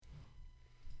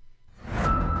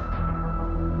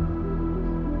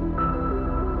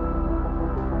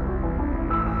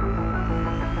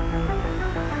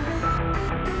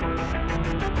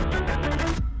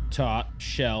Top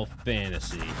Shelf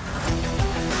Fantasy.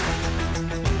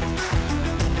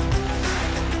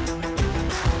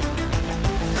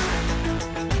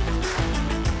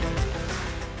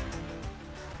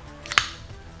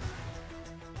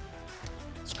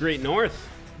 It's Great North.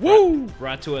 Woo!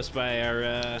 Brought to us by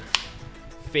our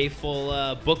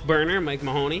faithful book burner, Mike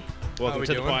Mahoney. Welcome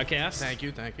to the podcast. Thank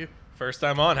you. First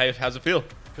time on. How's it feel?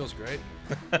 Feels great.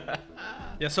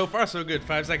 Yeah, so far so good.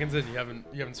 5 seconds in, you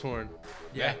haven't sworn.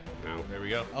 Yeah. No. There we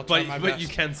go. I'll try my But best. you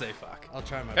can say fuck. I'll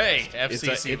try my Hey, best.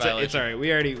 FCC It's violation. all right.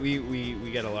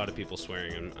 We got a lot of people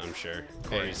swearing. I'm sure.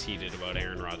 Corey's heated about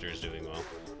Aaron Rodgers doing well.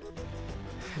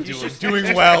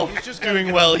 Doing well. He's just gotta Doing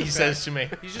get well, over he the says fact- to me.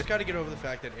 He's just got to get over the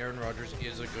fact that Aaron Rodgers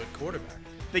is a good quarterback.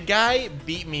 The guy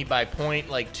beat me by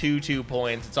 2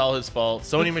 points. It's all his fault.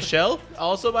 Sony Michel,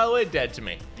 also, by the way, dead to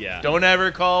me. Yeah. Don't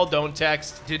ever call. Don't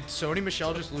text. Did Sony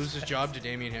Michel just lose his job to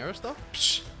Damian Harris, though?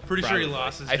 Pretty sure he Probably.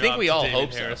 lost his I think job we to all Damian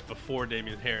hope so. Harris before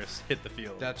Damian Harris hit the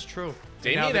field. That's true.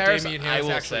 Damian now that Harris, Damian I Harris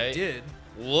will actually say, did.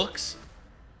 looks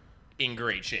in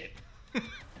great shape.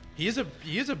 He is a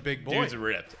big boy. Dude's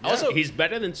ripped. Yeah. Also, He's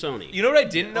better than Sony. you know what I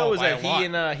didn't know Oh, was by that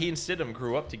a he and Stidham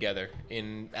grew up together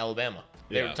in Alabama.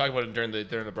 They Yeah. were talking about it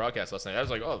during the broadcast last night. I was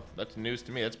like, oh, that's news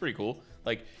to me. That's pretty cool.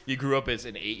 Like, you grew up as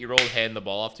an 8-year-old handing the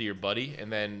ball off to your buddy, and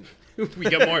then we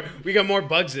got more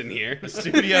bugs in here. the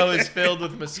studio is filled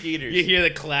with mosquitoes. You hear the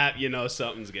clap, you know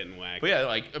something's getting whacked. But yeah,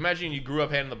 like, imagine you grew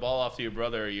up handing the ball off to your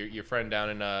brother or your friend down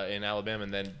in Alabama,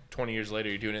 and then 20 years later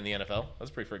you're doing it in the NFL.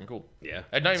 That's pretty freaking cool. Yeah.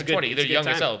 Not It's even good- 20. it's They're a good young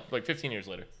time. as hell. Like 15 years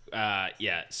later.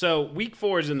 Yeah. So week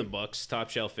 4 is in the books. Top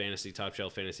Shelf Fantasy,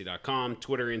 TopShelfFantasy.com,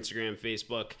 Twitter, Instagram,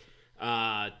 Facebook.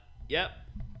 Yep.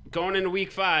 Going into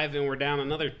week 5, and we're down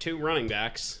another 2 running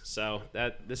backs. So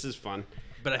this is fun.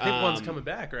 but I think one's coming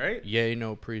back, right? Yay,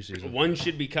 no preseason. One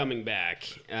should be coming back.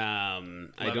 I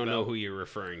don't know Bell. who you're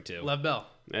referring to. Lev Bell.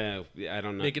 I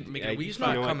don't know. Make it a week He's five. not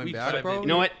you know what? coming Week back, five, bro. baby. You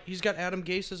know what? He's got Adam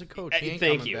Gase as a coach. He ain't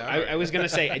Thank coming you. back. I was gonna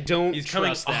say I don't He's coming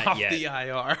trust that off yet. the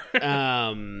IR.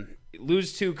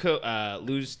 Lose two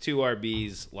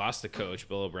RBs, lost the coach.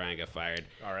 Bill O'Brien got fired.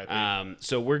 All right.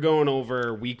 So we're going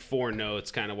over week 4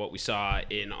 notes, kind of what we saw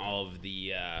in all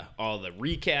the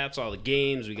recaps, all the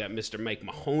games. We got Mr. Mike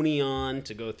Mahoney on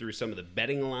to go through some of the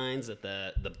betting lines that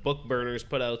the book burners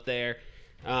put out there.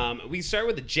 We start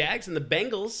with the Jags and the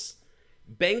Bengals.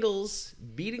 Bengals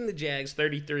beating the Jags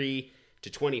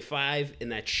 33-25,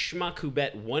 and that schmuck who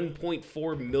bet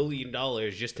 $1.4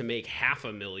 million just to make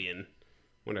 $500,000.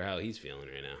 Wonder how he's feeling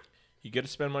right now. You got to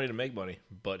spend money to make money,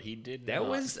 but he did That not.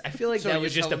 was, I feel like So that you're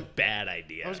was just a telling- bad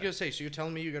idea. I was gonna say, so you're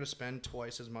telling me you got to spend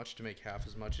twice as much to make half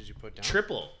as much as you put down?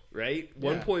 Triple, right? Yeah.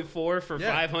 1.4 for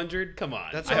Yeah. 500. Come on.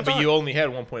 That's Yeah, what but I'm you only had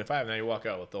 1.5. Now you walk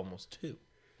out with almost 2.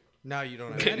 Now you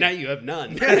don't have any. now you have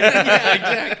none. yeah,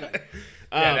 exactly.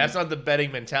 Yeah, that's not the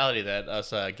betting mentality that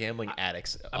us gambling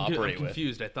addicts I'm operate with.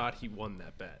 confused. I thought he won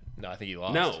that bet. No, I think he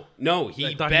lost. No, he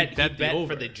I thought bet. he bet the for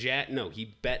over. the he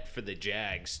bet for the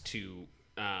Jags to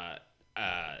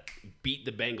beat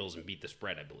the Bengals and beat the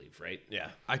spread. I believe, right? Yeah.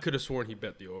 I could have sworn he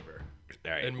bet the over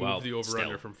All right. and well, moved the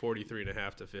over-under still from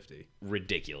 43.5 to 50.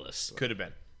 ridiculous. Could have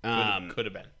been. Could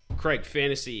have been. Craig,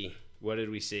 fantasy. What did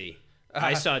we see?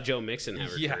 I saw Joe Mixon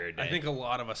have a Yeah, career day. I think a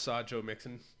lot of us saw Joe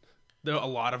Mixon. There a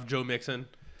lot of Joe Mixon.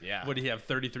 Yeah. What did he have?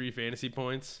 33 fantasy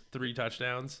points, 3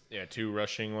 touchdowns. Yeah, 2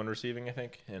 rushing, 1 receiving, I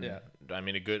think. And Yeah. I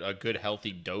mean, a good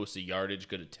healthy dose of yardage,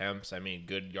 good attempts. I mean,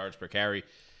 good yards per carry.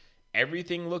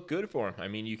 Everything looked good for him. I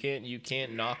mean, you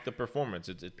can't knock the performance.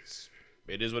 It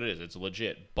is what it is. It's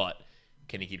legit. But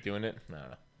can he keep doing it? I don't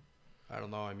know. I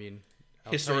don't know. I mean,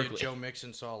 I'll Historically. tell you, Joe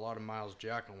Mixon saw a lot of Miles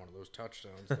Jack on one of those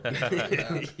touchdowns.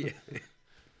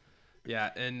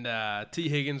 Yeah, and T.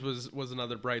 Higgins was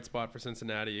another bright spot for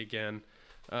Cincinnati again.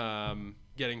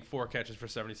 Getting 4 catches for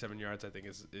 77 yards, I think,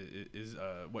 is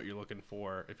what you're looking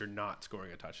for if you're not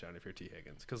scoring a touchdown if you're T.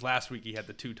 Higgins. Because last week he had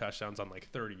the 2 touchdowns on like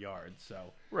 30 yards.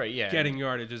 So Right, yeah. getting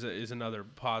yardage is another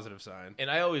positive sign. And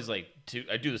I always I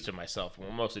do this to myself,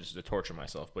 well, mostly just to torture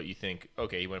myself, but you think,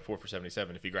 okay, he went 4 for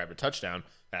 77. If he grabbed a touchdown,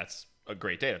 that's a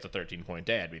great day. That's a 13-point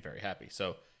day. I'd be very happy.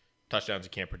 So touchdowns you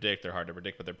can't predict. They're hard to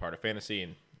predict, but they're part of fantasy,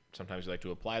 and sometimes you like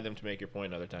to apply them to make your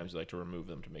point. Other times you like to remove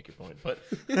them to make your point. But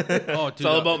Oh, it's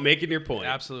all about making your point.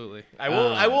 absolutely.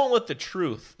 I won't let the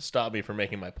truth stop me from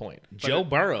making my point. Joe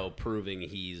Burrow proving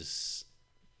he's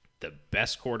the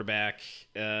best quarterback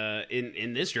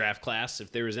in this draft class.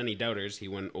 If there was any doubters, he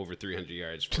went over 300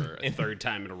 yards for a third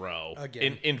time in a row.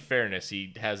 Again, In fairness,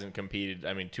 he hasn't competed.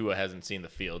 I mean, Tua hasn't seen the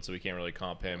field, so we can't really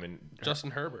comp him. And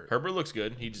Justin Herbert. Herbert looks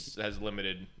good. He just has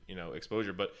limited,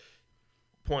 exposure. But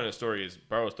point of the story is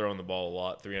Burrow's throwing the ball a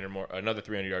lot. Another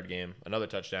 300-yard game, another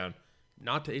touchdown.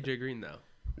 Not to AJ Green though.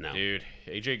 No. Dude,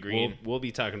 AJ Green. We'll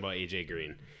be talking about AJ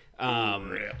Green.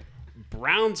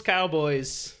 Browns,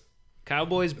 Cowboys.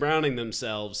 Cowboys browning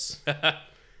themselves.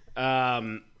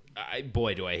 Boy,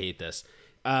 do I hate this.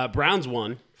 Browns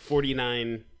won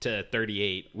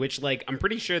 49-38, which, like, I'm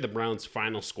pretty sure the Browns'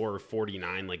 final score of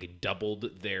 49, like,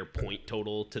 doubled their point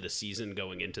total to the season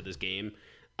going into this game.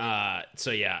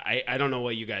 So yeah, I don't know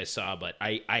what you guys saw, but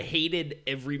I hated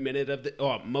every minute of the.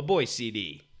 Oh, my boy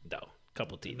CD though,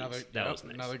 couple TDs. That was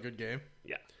nice. Another good game.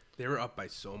 Yeah. They were up by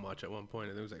so much at one point,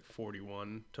 and it was like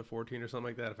 41-14 or something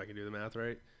like that, if I can do the math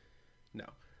right. No,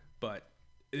 but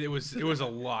it was a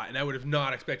lot, and I would have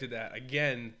not expected that.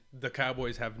 Again, the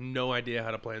Cowboys have no idea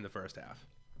how to play in the first half.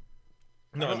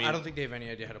 No, I don't think they have any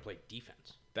idea how to play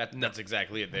defense. That's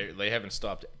exactly it. They haven't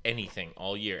stopped anything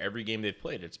all year. Every game they've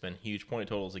played, it's been huge point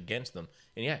totals against them.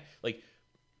 And yeah, like,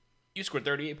 you scored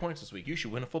 38 points this week. You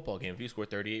should win a football game if you scored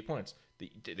 38 points. They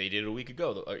did it a week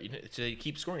ago. So they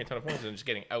keep scoring a ton of points and just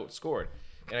getting outscored.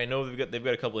 And I know they've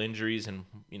got a couple injuries, and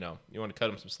you want to cut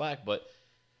them some slack, but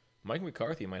Mike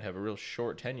McCarthy might have a real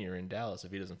short tenure in Dallas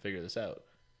if he doesn't figure this out.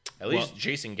 At least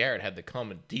Jason Garrett had the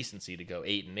common decency to go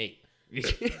 8-8.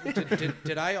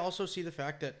 Did I also see the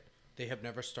fact that they have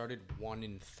never started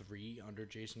 1-3 under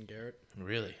Jason Garrett?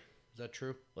 Really? Is that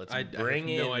true? I have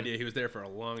no idea. He was there for a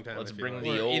long time. Let's I feel bring like.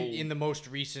 the Or old. in the most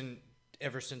recent,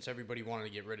 ever since everybody wanted to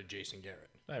get rid of Jason Garrett.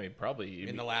 I mean, probably.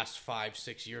 In the last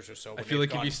 5-6 years or so. I feel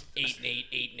like if you 8-8,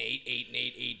 8-8,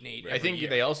 8-8, 8-8. I think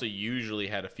they also usually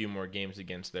had a few more games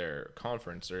against their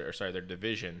conference or their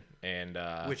division, and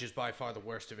which is by far the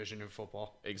worst division in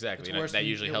football. exactly. It's And worse that than-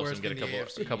 usually it's helps worse them get than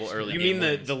the a couple AFC. early. You game mean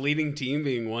wins. the leading team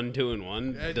being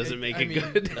 1-2-1 doesn't make it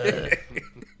good?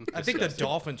 I think the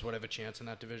Dolphins would have a chance in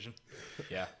that division.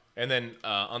 Yeah. And then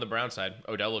on the Brown side,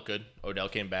 Odell looked good. Odell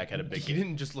came back, had a big He game.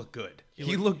 didn't just look good.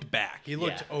 He looked back. He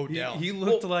looked Yeah. Odell. He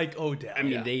looked like Odell. I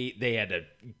mean, they had to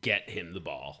get him the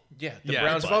ball. Yeah, the Yeah,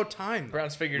 Browns. It's about time.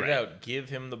 Browns figured it out. Give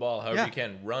him the ball however Yeah. you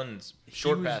can. Runs,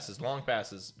 short passes, long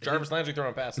passes. Jarvis Landry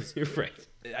throwing passes. Right.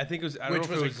 I think it was. I don't Which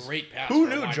know if was it was a great pass. Who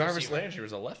for a knew wide Jarvis receiver. Landry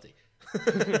was a lefty?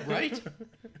 Right?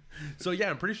 So yeah,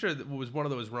 I'm pretty sure that it was one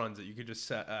of those runs that you could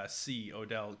just see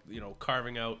Odell,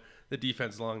 carving out the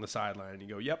defense along the sideline, and you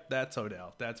go, "Yep, that's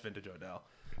Odell. That's vintage Odell."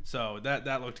 So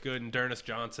that looked good. And D'Ernest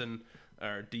Johnson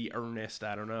or D'Ernest,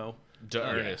 I don't know.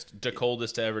 D'Ernest, the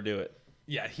coldest to ever do it.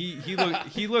 Yeah, he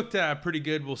looked pretty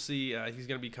good. We'll see. He's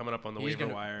going to be coming up on the waiver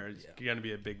wire. He's going to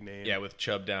be a big name. Yeah, with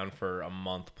Chubb down for a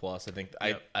month plus. I think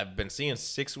Yep. I've been seeing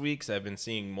 6 weeks. I've been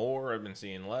seeing more. I've been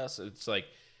seeing less. It's like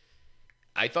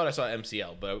I thought I saw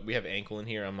MCL, but we have ankle in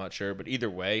here. I'm not sure, but either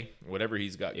way, whatever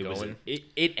he's got It going.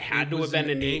 it had to was have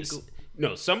been an an ankle. ankle.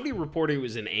 No, somebody reported it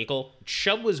was an ankle.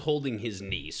 Chubb was holding his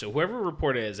knee. So whoever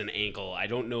reported it as an ankle, I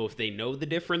don't know if they know the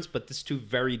difference, but there's two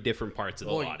very different parts of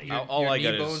the body. All your I knee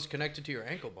got is- bone's connected to your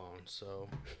ankle bone, so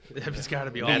It's got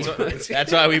to be all.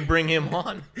 That's why we bring him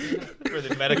on for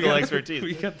the medical expertise.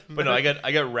 we got the But no,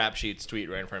 I got Rap Sheet's tweet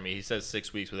right in front of me. He says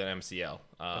 6 weeks with an MCL.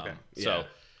 Okay. So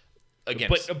again,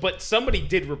 But somebody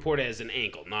did report it as an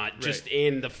ankle, not just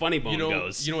in the funny bone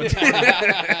goes. You know what's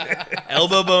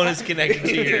elbow bone is connected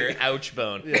to your ouch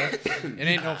bone. it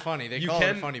ain't no funny. They you call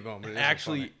can it a funny bone, but it isn't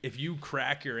actually, funny. if you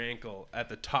crack your ankle at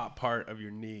the top part of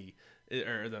your knee,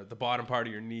 or the bottom part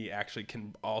of your knee actually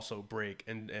can also break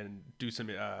and do some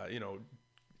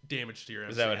damage to your MCL.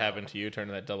 Is that what happened to you?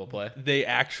 Turning that double play? They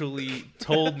actually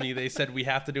told me, they said we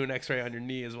have to do an X-ray on your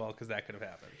knee as well because that could have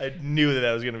happened. I knew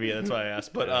that was going to be it. That's why I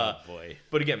asked. But boy.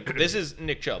 But again, this is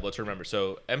Nick Chubb. Let's remember.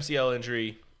 So MCL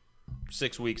injury,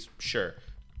 6 weeks, sure.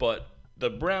 But the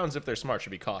Browns, if they're smart,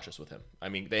 should be cautious with him. I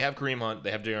mean, they have Kareem Hunt,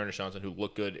 they have D'Ernest Johnson, who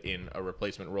look good in a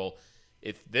replacement role.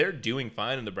 If they're doing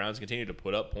fine and the Browns continue to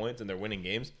put up points and they're winning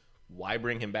games, why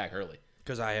bring him back early?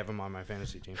 Because I have him on my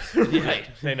fantasy team. Right.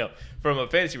 I know. From a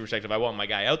fantasy perspective, I want my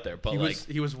guy out there. But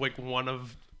He was like one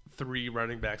of 3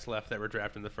 running backs left that were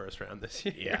drafted in the first round this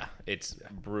year. yeah, it's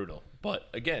brutal. But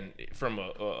again, from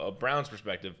a Browns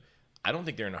perspective, I don't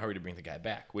think they're in a hurry to bring the guy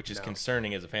back, which is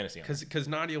concerning as a fantasy owner. Because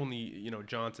not only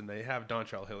Johnson, they have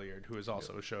Dontrell Hilliard, who has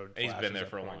also showed. And he's been flashes there at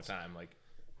for a long points. time. Like,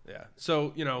 Yeah.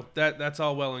 So that's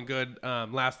all well and good.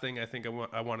 Last thing I think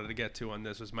I wanted to get to on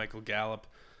this was Michael Gallup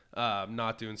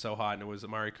not doing so hot, and it was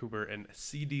Amari Cooper and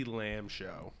CeeDee Lamb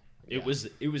show. It was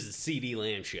the CD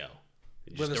Lamb show.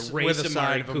 With Just a erase side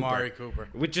Amari of Cooper. Amari Cooper.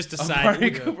 With just a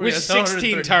Amari side Cooper with has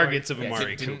 16 130 targets of yeah,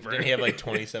 Amari didn't Cooper. he have like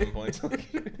 27 points?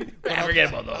 Forget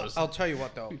about those. I'll tell you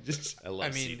what, though. I love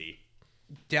I mean, CD.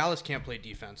 Dallas can't play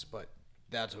defense, but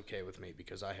that's okay with me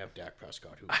because I have Dak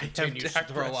Prescott, who have continues Dak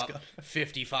to throw Prescott. up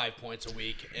 55 points a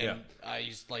week, and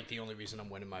he's like the only reason I'm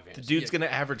winning my fantasy. The dude's going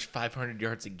to average 500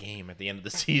 yards a game at the end of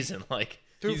the season. Like,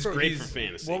 He's great for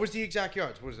fantasy. What was the exact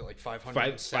yards? What was it, like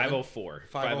 500? 504.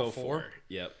 504?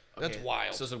 Yep. That's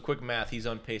wild. So some quick math. He's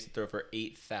on pace to throw for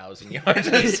 8,000 yards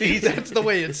this season. That's the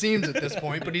way it seems at this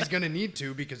point, but he's going to need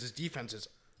to because his defense is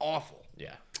awful.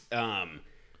 Yeah.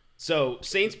 So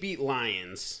Saints beat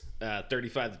Lions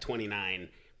 35-29,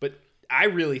 but I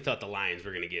really thought the Lions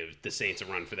were going to give the Saints a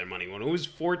run for their money. When it was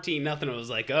 14-0, it was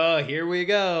like, oh, here we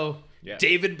go. Yeah.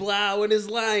 David Blau and his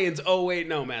Lions. Oh wait,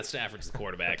 no, Matt Stafford's the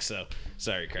quarterback. So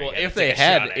sorry, Craig. Well, I had if to they take a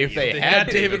shot had, at if you. they had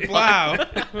David Blau.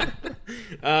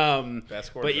 Best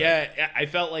quarterback. But yeah, I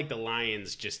felt like the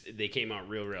Lions they came out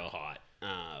real hot.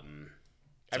 I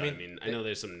mean, I know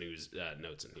there's some news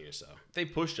notes in here, so they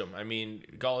pushed him. I mean,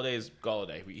 Galladay's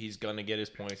Galladay. He's gonna get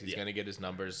his points. He's gonna get his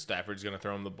numbers. Stafford's gonna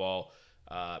throw him the ball.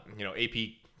 AP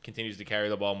continues to carry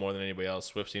the ball more than anybody else.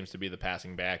 Swift seems to be the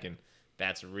passing back, and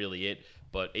that's really it.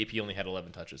 But AP only had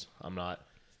 11 touches. I'm not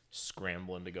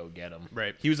scrambling to go get him.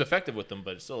 Right. He was effective with them,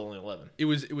 but it's still only 11. It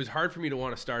was hard for me to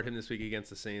want to start him this week against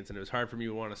the Saints, and it was hard for me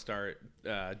to want to start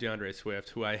DeAndre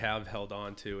Swift, who I have held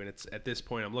on to. And it's at this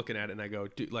point I'm looking at it and I go,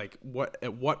 dude, like,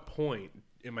 at what point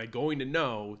am I going to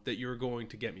know that you're going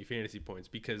to get me fantasy points?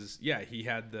 Because I think he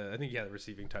had the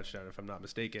receiving touchdown if I'm not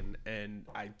mistaken, and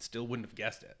I still wouldn't have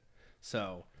guessed it.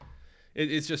 So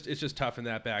it's just tough in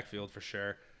that backfield for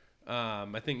sure.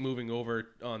 I think moving over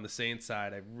on the Saints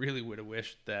side, I really would have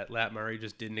wished that Lat Murray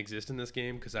just didn't exist in this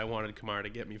game because I wanted Kamara to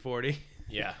get me 40.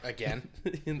 Yeah. Again.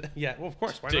 Yeah, well, of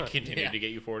course. Why To not? continue Yeah. to get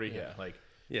you 40. Yeah.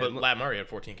 But Lat Murray had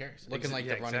 14 carries. Looking like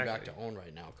Yeah, the running back exactly. to own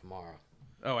right now, Kamara.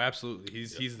 Oh, absolutely.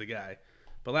 He's the guy.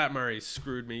 But Lat Murray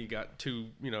screwed me. He got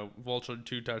vultured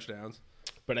 2 touchdowns.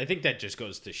 But I think that just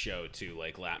goes to show too,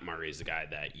 like Lat Murray is the guy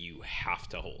that you have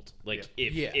to hold. Like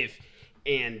if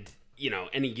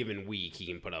any given week he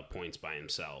can put up points by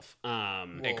himself.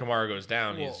 And Kamara goes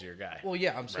down, he's your guy. Well,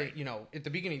 yeah, I'm saying, at the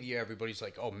beginning of the year, everybody's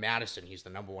like, oh, Madison, he's the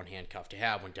number one handcuff to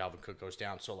have when Dalvin Cook goes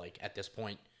down. So, like, at this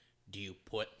point, do you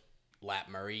put Lat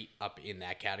Murray up in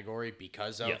that category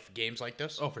because of games like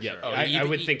this? Oh, for Yeah, sure. I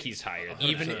would think he's higher. Than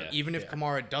Even that. even if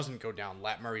Kamara doesn't go down,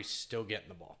 Lat Murray's still getting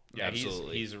the ball. Yeah,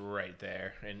 Absolutely. he's right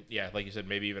there. And like you said,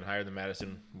 maybe even higher than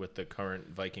Madison with the current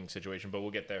Viking situation, but we'll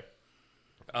get there.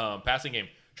 Passing game.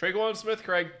 Traquan Smith,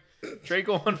 Craig.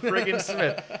 Traquan friggin'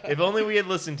 Smith. If only we had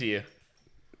listened to you.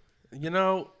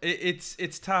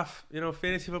 It's tough.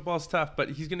 Fantasy football's tough, but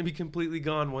he's going to be completely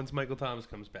gone once Michael Thomas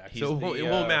comes back. So it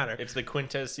won't matter. It's the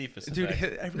Quintez Cephas Dude,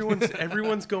 effect.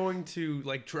 everyone's going to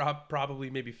drop probably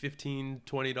maybe $15,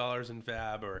 $20 in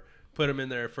fab or put him in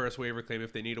their first waiver claim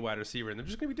if they need a wide receiver, and they're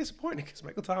just going to be disappointed because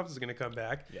Michael Thomas is going to come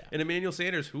back, and Emmanuel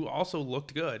Sanders, who also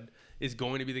looked good, is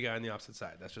going to be the guy on the opposite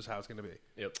side. That's just how it's going to be.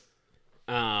 Yep.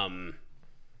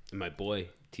 My boy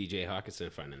TJ Hawkinson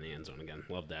finding the end zone again.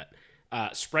 Love that.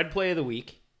 Spread play of the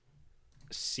week.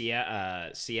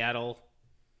 Seattle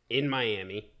in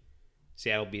Miami.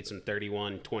 Seattle beats them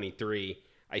 31-23.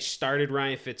 I started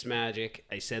Ryan Fitzmagic.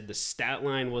 I said the stat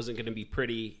line wasn't going to be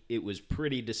pretty. It was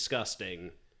pretty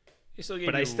disgusting.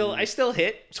 But I still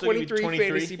hit 23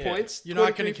 fantasy points. You're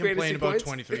not going to 23 complain fantasy about points.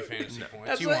 23 fantasy points.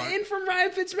 That's You what want- in from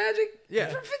Ryan Fitzmagic. Yeah.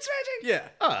 From Fitzmagic. Yeah.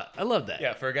 I love that.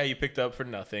 Yeah, for a guy you picked up for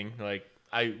nothing. Like,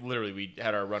 we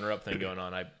had our runner-up thing going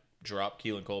on. I dropped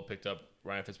Keelan Cole, picked up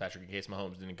Ryan Fitzpatrick in case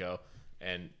Mahomes didn't go.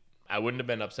 And I wouldn't have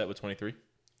been upset with 23.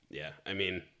 Yeah, I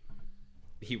mean,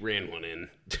 he ran one in.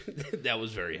 That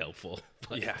was very helpful.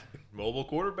 But Yeah. Mobile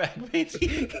quarterback,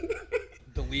 baby.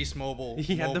 The least mobile.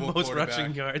 He had the mobile most quarterback.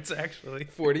 rushing yards, actually.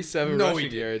 47 No, he rushing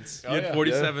didn't. yards. He had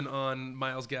 47 on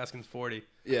Miles Gaskin's 40.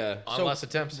 Yeah. On less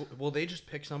attempts. Will they just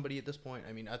pick somebody at this point?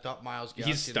 I mean, I thought Miles Gaskin.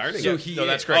 He's starting. So it. he No,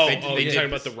 that's is. correct. Oh, They you're did- talking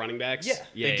about the running backs? Yeah.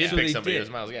 Yeah, They did So pick they somebody. did. It was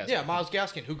Miles Gaskin. Yeah, Miles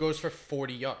Gaskin, who goes for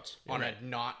 40 yards on a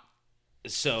not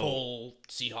So, full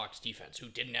Seahawks defense, who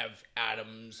didn't have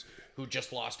Adams, who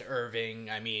just lost to Irving.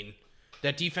 I mean,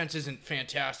 that defense isn't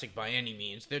fantastic by any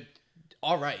means. They're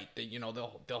all right.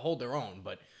 They'll hold their own,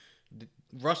 but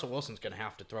Russell Wilson's going to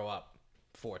have to throw up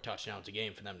 4 touchdowns a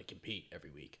game for them to compete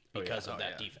every week because of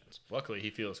that defense. Luckily,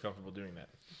 he feels comfortable doing that.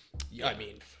 Yeah. I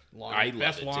mean, I love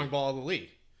best it, long too. ball of the league.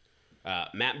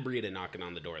 Matt Breida knocking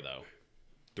on the door, though.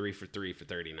 3 for 3 for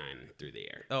 39 through the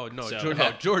air. Oh, no. So-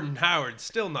 Jordan Howard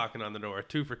still knocking on the door.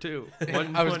 2 for 2.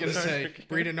 I was going to say,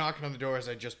 Breida knocking on the door as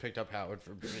I just picked up Howard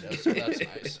for Breida, so that's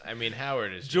nice. I mean,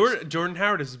 Howard is Jordan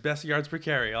Howard is his best yards per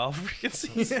carry all freaking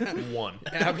season. just one.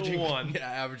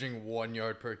 Averaging 1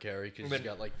 yard per carry because he's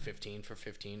got like 15 for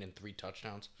 15 and 3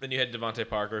 touchdowns. Then you had Devontae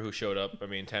Parker, who showed up. I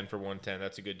mean, 10 for 110.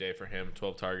 That's a good day for him.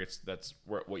 12 targets. That's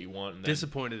what you want. And then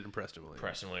Disappointed in Preston Williams.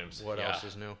 Preston Williams. What else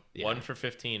is new? Yeah. 1 for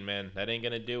 15, man. That ain't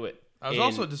going to do it. I was And-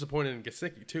 also disappointed in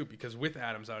Gesicki too, because with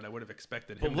Adams out, I would have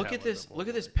expected him. But to look have at a little this. bit more Look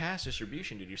at this pass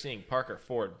distribution, dude. You're seeing Parker,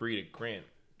 Ford, Breida, Grant.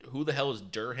 Who the hell is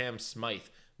Durham, Smythe,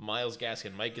 Miles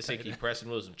Gaskin, Mike Gesicki, Preston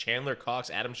Wilson, Chandler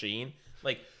Cox, Adam Shaheen?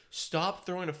 Like, stop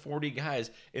throwing to 40 guys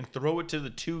and throw it to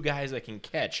the 2 guys that can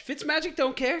catch. Fitzmagic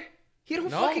don't care. He don't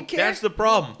fucking care. That's the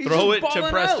problem. He's Throw it just to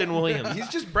balling Preston out. Williams. He's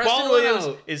just Preston balling Williams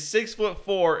out. is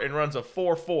 6'4" and runs a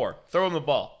 4.4. Throw him the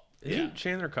ball. Isn't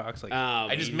Chandler Cox like?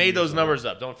 I just made those numbers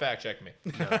up. Don't fact check me.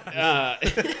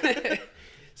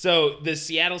 So the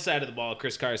Seattle side of the ball,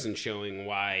 Chris Carson showing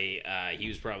why he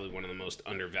was probably one of the most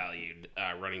undervalued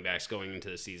running backs going into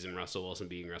the season. Russell Wilson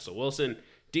being Russell Wilson.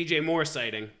 DJ Moore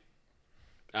sighting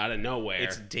out of nowhere.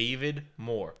 It's David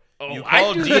Moore. Oh, You I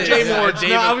call do DJ this. Moore No,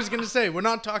 David. I was gonna say we're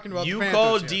not talking about You the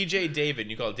call Panthers here. DJ David.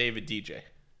 You call David DJ.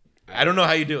 I don't know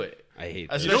how you do it. I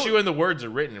hate this. Especially when the words are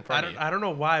written in I front of don't. you. I don't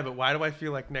know why, but why do I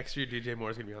feel like next year DJ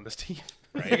Moore is gonna be on this team?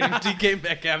 Right. DK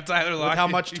Metcalf, Tyler Lockett. With how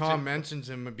much DJ Tom mentions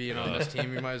him being on this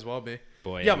team, he might as well be.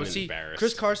 Boy, yeah, I'm but see, embarrassed.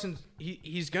 Chris Carson,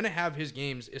 he's going to have his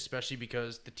games, especially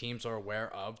because the teams are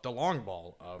aware of the long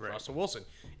ball of Russell Wilson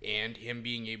and him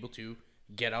being able to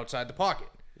get outside the pocket.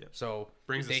 So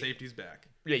brings the they- safeties back.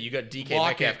 Yeah, you got DK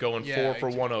Lock Metcalf it. going Yeah, 4 for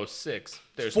exactly. 106.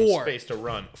 There's 4. some space to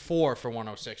run. 4 for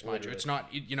 106, mind you. It's not,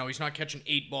 he's not catching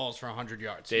 8 balls for 100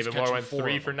 yards. He's David Moore catching went 4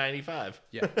 3 of for them. 95.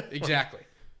 Yeah, exactly.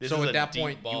 This So is at a that deep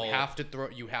point, ball. you have to throw.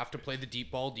 You have to play the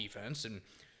deep ball defense, and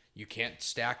you can't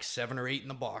stack 7 or 8 in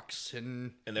the box.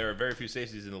 And And there are very few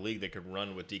safeties in the league that could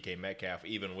run with DK Metcalf,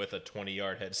 even with a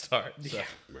 20-yard head start. So.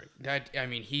 that, I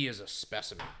mean, he is a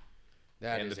specimen.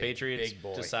 That And is the Patriots a big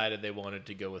boy. decided they wanted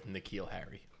to go with N'Keal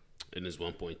Harry. in his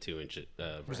 1.2 inch.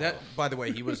 Was that, by the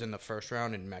way, he was in the first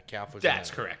round, and Metcalf was.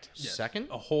 That's in the correct. Second.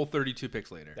 A whole 32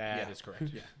 picks later. That is correct.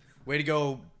 Way to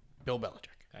go, Bill Belichick.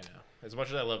 I know. As much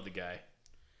as I love the guy,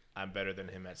 I'm better than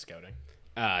him at scouting.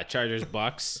 Chargers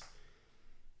Bucks?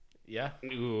 Yeah.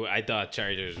 Ooh, I thought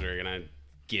Chargers were gonna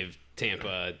give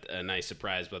Tampa a nice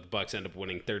surprise, but the Bucks end up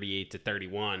winning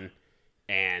 38-31.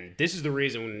 And this is the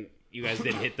reason when you guys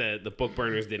didn't hit the book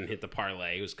burners didn't hit the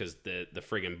parlay. It was because the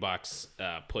friggin' Bucks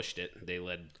pushed it. They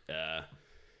led.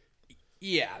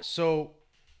 Yeah. So,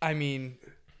 I mean,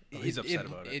 he's upset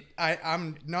about it.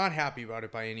 I'm not happy about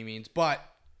it by any means, but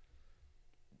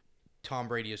Tom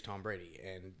Brady is Tom Brady,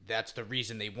 and that's the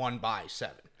reason they won by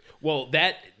 7. Well,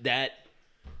 that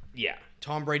yeah.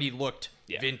 Tom Brady looked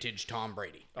Yeah. vintage Tom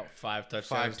Brady. Oh, 5 touchdowns.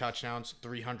 5 touchdowns,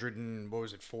 300 and what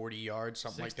was it, 40 yards,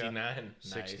 something like 69. that.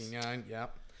 Nice. 69, yeah.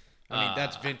 I mean,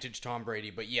 that's vintage Tom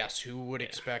Brady, but yes, who would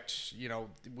expect,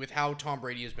 with how Tom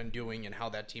Brady has been doing and how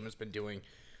that team has been doing,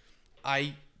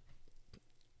 I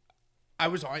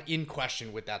was in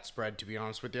question with that spread, to be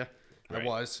honest with you. Right. I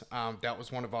was. That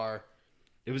was one of our.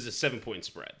 It was a 7-point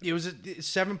spread. It was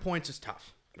 7 points is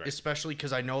tough, Right. especially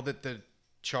because I know that the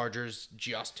Chargers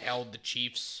just held the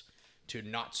Chiefs to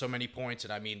not so many points,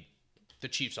 and I mean, the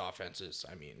Chiefs' offenses.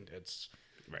 I mean, it's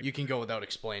Right. you can go without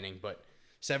explaining, but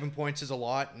 7 points is a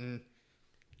lot, and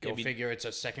go figure it's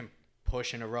a second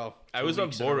push in a row. I 2 was on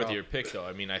weeks in a board with row. your pick, though.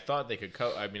 I mean, I thought they could.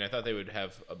 I thought they would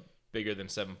have a bigger than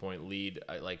 7-point lead.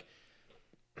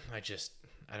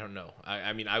 I don't know.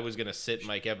 I mean, I was gonna sit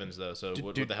Mike Evans though. So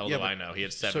what the hell yeah, do but- I know? He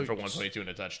had 7 for 122 and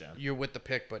a touchdown. You're with the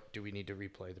pick, but do we need to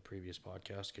replay the previous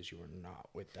podcast because you were not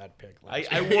with that pick I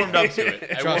last I warmed up to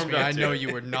it. Trust me, I to know it.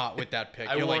 you were not with that pick.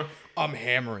 I You're like, war- I'm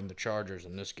hammering the Chargers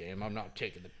in this game. I'm not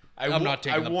taking the. I warmed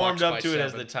Bucks up by to it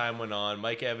as 7. the time went on.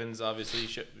 Mike Evans obviously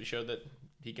showed that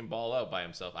he can ball out by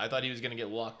himself. I thought he was going to get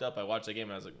locked up. I watched the game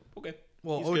and I was like, okay.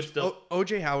 Well, he's good still.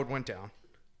 OJ Howard went down.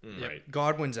 Right.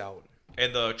 Godwin's out.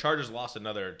 And the Chargers lost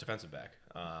another defensive back.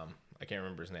 I can't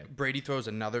remember his name. Brady throws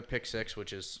another pick 6,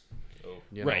 which is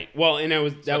you know, Right. Well, and that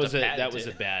was it's a that was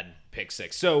a patented. bad pick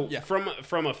 6. So Yeah.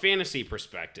 from a fantasy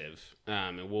perspective,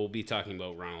 and we'll be talking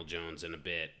about Ronald Jones in a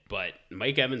bit, but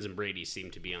Mike Evans and Brady seem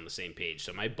to be on the same page.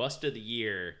 So my bust of the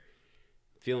year,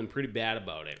 feeling pretty bad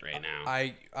about it right now.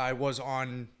 I was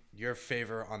on your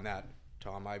favor on that,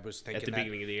 Tom. I was thinking the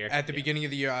beginning of the year? At the beginning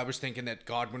of the year, I was thinking that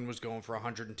Godwin was going for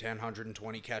 110,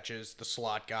 120 catches. The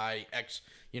slot guy,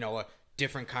 a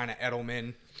different kind of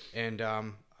Edelman, and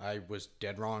I was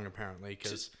dead wrong apparently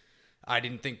because I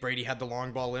didn't think Brady had the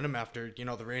long ball in him after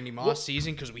the Randy Moss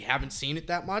season because we haven't seen it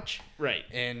that much. Right.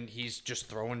 And he's just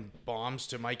throwing bombs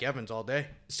to Mike Evans all day.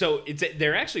 So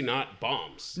they're actually not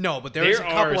bombs. No, but there's a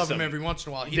couple are of them some- every once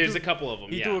in a while. There's a couple of them.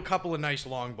 He Yeah. threw a couple of nice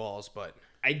long balls, but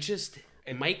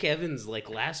And Mike Evans, like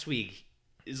last week,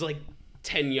 is like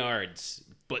 10 yards,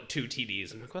 but 2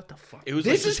 TDs. I'm like, what the fuck? It was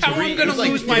This like is how three- I'm gonna it was like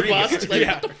lose my 3 bust. Like,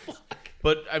 Yeah. what the fuck?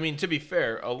 But I mean, to be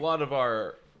fair, a lot of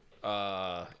our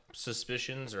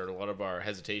suspicions or a lot of our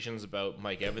hesitations about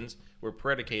Mike Evans were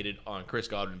predicated on Chris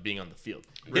Godwin being on the field.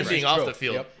 Him Right. being off True. the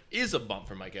field Yep. is a bump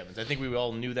for Mike Evans. I think we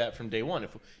all knew that from day one.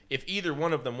 If either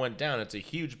one of them went down, it's a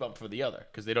huge bump for the other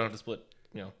because they don't have to split.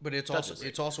 But it's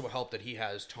touches. also a help that he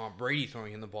has Tom Brady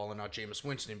throwing in the ball and not Jameis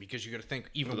Winston, because you got to think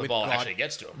even The with ball actually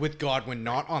gets to him. with Godwin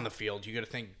not on the field, you got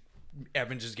to think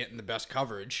Evans is getting the best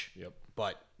coverage. Yep.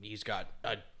 But he's got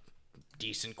a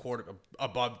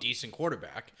above decent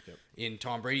quarterback in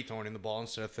Tom Brady throwing in the ball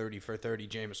instead of 30 for 30.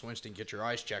 Jameis Winston, get your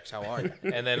eyes checked. How are you?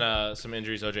 And then some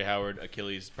injuries. OJ Howard,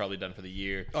 Achilles probably done for the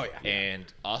year. Oh, yeah. And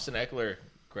Austin Eckler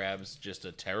grabs just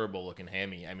a terrible looking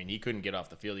hammy. I mean, he couldn't get off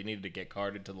the field. He needed to get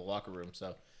carted to the locker room.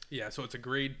 So Yeah, so it's a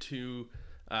grade 2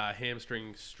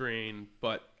 hamstring strain,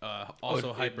 but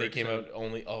also hyperextended. they came out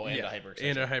only. Oh, and a hyperextension.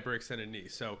 and a hyperextended knee.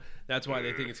 So that's why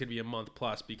they think it's gonna be a month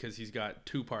plus, because he's got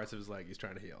 2 parts of his leg he's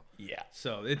trying to heal. Yeah.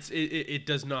 So it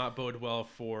does not bode well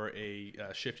for a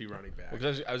shifty running back.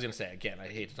 Because I was gonna say again, I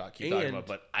hate to keep talking about,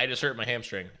 but I just hurt my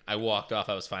hamstring. I walked off.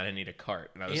 I was fine. I need a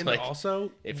cart, and I was And like,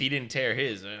 also, if he didn't tear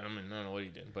his, I don't know what he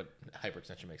did, but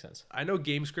hyperextension makes sense. I know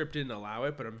game script didn't allow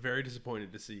it, but I'm very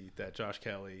disappointed to see that Josh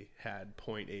Kelly had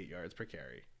 0.8 yards per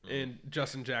carry. And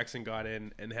Justin Jackson got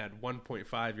in and had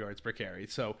 1.5 yards per carry.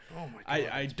 So Oh my God,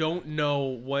 I don't know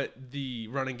what the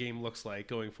running game looks like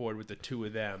going forward with the 2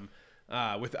 of them.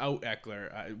 Without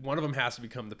Eckler, one of them has to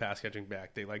become the pass catching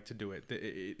back. They like to do it.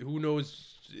 Who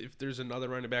knows if there's another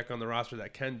running back on the roster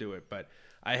that can do it, but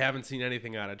I haven't seen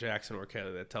anything out of Jackson or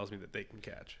Kelly that tells me that they can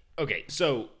catch. Okay,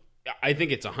 so I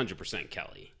think it's 100%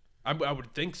 Kelly. I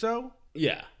would think so.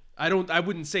 Yeah. I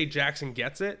wouldn't say Jackson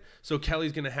gets it, so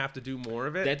Kelly's gonna have to do more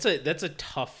of it. That's a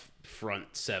tough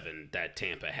front 7 that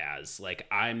Tampa has. Like,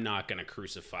 I'm not gonna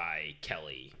crucify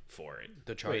Kelly for it.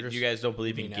 The Wait, Chargers. you guys don't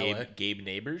believe in mean LA? Gabe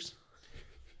Neighbors?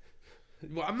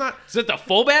 Well, I'm not. Is it the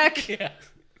fullback? Yeah.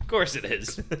 Of course it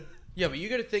is. Yeah, but you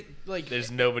got to think like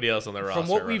There's nobody else on the roster. from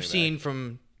what running we've back. seen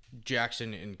from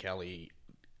Jackson and Kelly.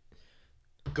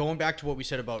 Going back to what we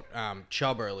said about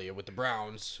Chubb earlier with the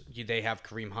Browns, they have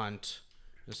Kareem Hunt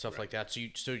and stuff like that. So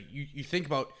you think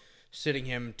about sitting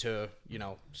him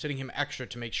extra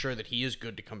to make sure that he is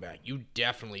good to come back. You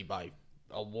definitely, by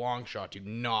a long shot, do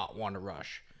not want to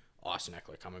rush Austin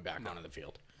Eckler coming back onto the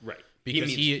field. Right.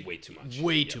 Because he means way too much.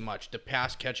 Way too much. The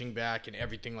pass catching back and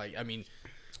everything.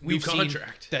 New We've seen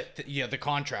contract. the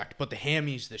contract, but the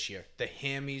hammies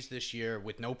this year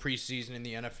with no preseason in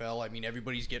the NFL. I mean,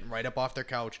 everybody's getting right up off their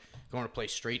couch, going to play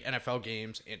straight NFL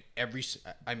games, and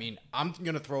I'm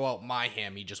gonna throw out my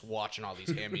hammy just watching all these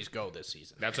hammies go this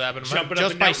season. That's what happened.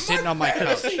 Just by sitting on my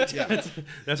couch. Yeah.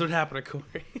 That's what happened to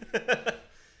Corey.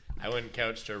 I went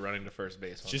couch to running to first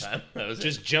base one Just, time. That was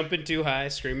just jumping too high,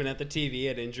 screaming at the TV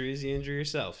at injuries. You injure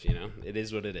yourself. It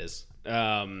is what it is.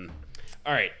 All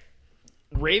right.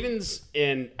 Ravens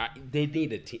and they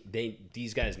need a team.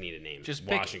 These guys need a name. Just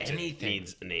pick Washington anything.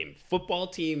 needs a name. Football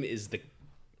team is the.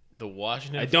 the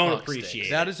Washington. I don't fuck appreciate sticks.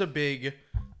 That is a big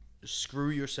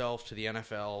screw yourself to the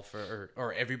NFL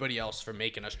or everybody else for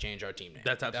making us change our team name.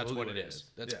 That's absolutely what what it it is. is.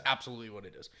 That's Yeah. absolutely what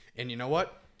it is. And you know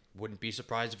what? Wouldn't be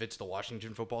surprised if it's the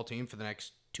Washington football team for the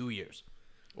next 2 years.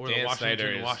 Or Dan the Washington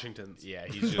Snyder is- Washingtons. Yeah,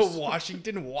 he's The just.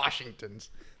 Washington Washingtons.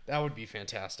 That would be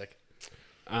fantastic.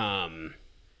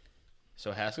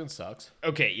 So Haskins sucks.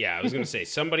 Okay, yeah, I was gonna say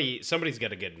somebody's got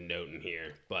to get a note in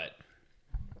here, but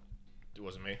It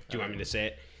wasn't me. do you want me to say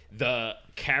it? The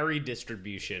carry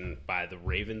distribution by the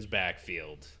Ravens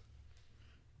backfield.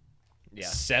 Yeah.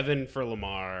 7 for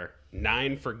Lamar,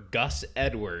 9 for Gus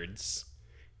Edwards,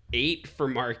 8 for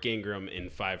Mark Ingram,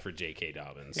 and 5 for J.K.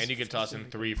 Dobbins. And you could toss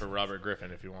in 3 for Robert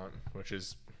Griffin if you want, which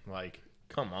is like,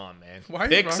 come on, man. Why is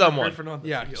Pick Robert someone. Griffin on the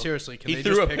Yeah, field? seriously. Can He they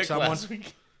threw just a pick pick someone? last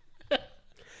week.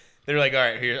 They're like, all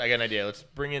right, here, I got an idea. Let's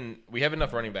bring in. We have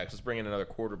enough running backs. Let's bring in another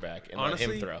quarterback and let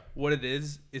Honestly, him throw. what it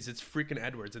is it's freaking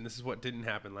Edwards, and this is what didn't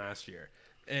happen last year.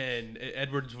 And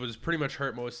Edwards was pretty much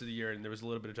hurt most of the year, and there was a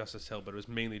little bit of Justice Hill, but it was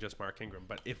mainly just Mark Ingram.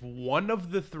 But if one of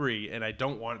the 3, and I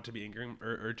don't want it to be Ingram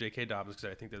or J.K. Dobbins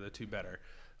because I think they're the 2 better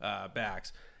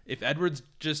backs, if Edwards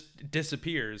just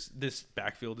disappears, this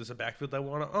backfield is a backfield I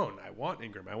want to own. I want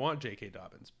Ingram. I want J.K.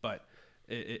 Dobbins. But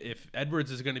if Edwards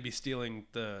is going to be stealing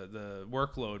the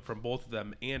workload from both of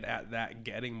them and at that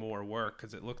getting more work,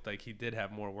 because it looked like he did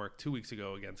have more work 2 weeks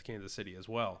ago against Kansas City as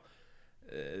well,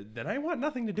 then I want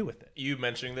nothing to do with it. You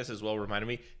mentioning this as well reminded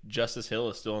me. Justice Hill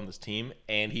is still on this team,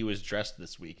 and he was dressed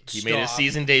this week. He made his Stop.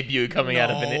 season debut coming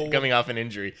No. coming off an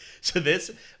injury. So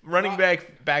this running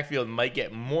backfield might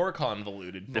get more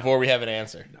convoluted before we have an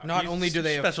answer. Not He's only do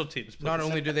they have special teams, please. Not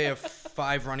only do they have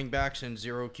 5 running backs and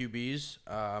 0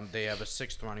 QBs, they have a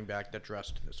 6th running back that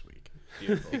dressed this week.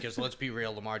 Because let's be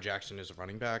real, Lamar Jackson is a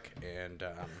running back, and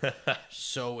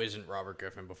so isn't Robert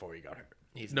Griffin before he got hurt.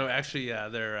 No, actually,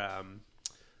 they're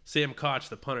Sam Koch,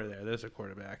 the punter there. There's a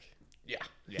quarterback. Yeah.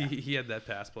 He had that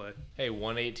pass play. Hey,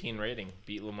 118 rating,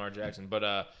 beat Lamar Jackson.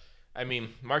 But I mean,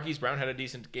 Marquise Brown had a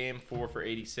decent game, 4 for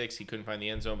 86. He couldn't find the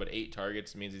end zone, but 8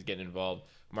 targets means he's getting involved.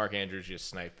 Mark Andrews just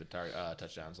sniped the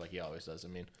touchdowns like he always does. I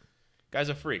mean, guy's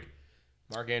a freak.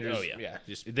 Mark Andrews,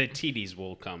 just the TDs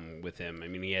will come with him. I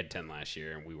mean, he had 10 last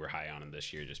year, and we were high on him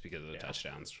this year just because of the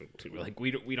touchdowns. We're like,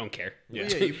 we don't care. Yeah.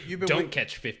 You've been don't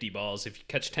catch 50 balls if you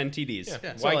catch 10 TDs. Yeah.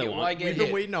 That's all I want. We've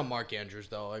been waiting on Mark Andrews,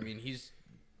 though. I mean, he's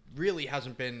really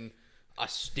hasn't been a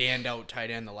standout tight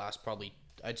end the last probably,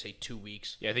 I'd say, 2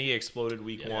 weeks. Yeah, I think he exploded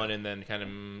week 1 and then kind of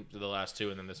the last 2,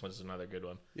 and then this one's another good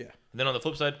one. Yeah. And then on the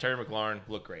flip side, Terry McLaurin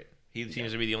looked great. He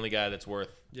seems to be the only guy that's worth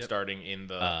starting in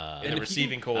the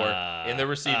receiving core. And then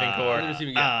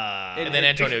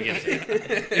Antonio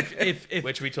Gibson,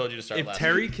 which we told you to start If last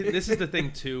Terry week. can, this is the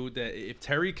thing too, that if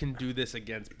Terry can do this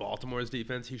against Baltimore's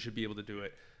defense, he should be able to do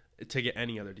it to get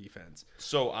any other defense.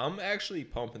 So I'm actually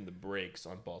pumping the brakes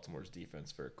on Baltimore's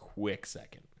defense for a quick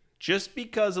second. Just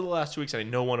because of the last 2 weeks, I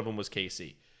know one of them was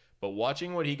KC. But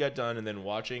watching what he got done and then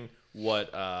watching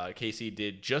what KC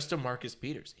did just to Marcus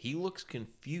Peters, he looks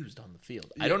confused on the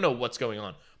field. I don't know what's going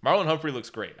on. Marlon Humphrey looks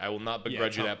great. I will not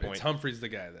begrudge you that point. Humphrey's the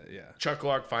guy that, Chuck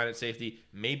Clark fine at safety.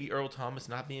 Maybe Earl Thomas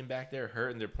not being back there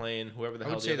hurt, and they're playing whoever the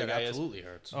hell the other guy is. Absolutely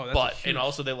hurts. Oh, But and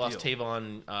also they lost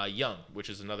Tavon Young,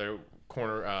 which is another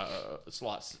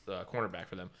slot cornerback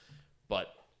for them.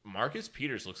 But Marcus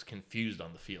Peters looks confused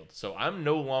on the field. So I'm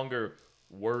no longer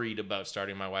worried about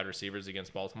starting my wide receivers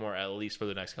against Baltimore, at least for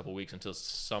the next couple of weeks until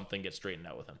something gets straightened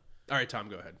out with him. All right, Tom,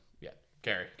 go ahead. Yeah.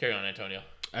 Carry on, Antonio.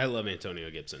 I love Antonio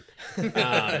Gibson. And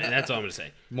that's all I'm going to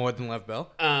say. More than Lev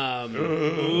Bell. All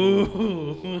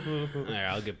right,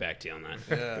 I'll get back to you on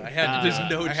that. I had to. There's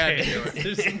no chance.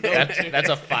 That's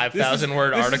a 5,000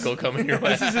 word article coming your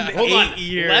way. This is an Hold on.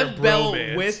 8-year Lev Bell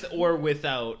bromance. with or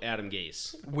without Adam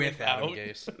Gase? With Adam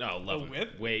Gase. No, love him.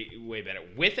 with? Way better.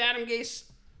 With Adam Gase?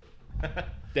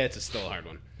 That's still a hard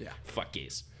one. Yeah. Fuck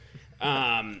Gase.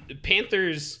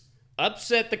 Panthers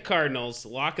upset the Cardinals.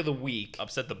 Lock of the week.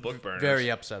 Upset the book burners.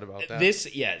 Very upset about that.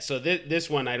 This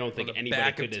one I don't think On the anybody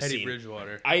back could of have Teddy seen.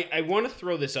 Bridgewater. I want to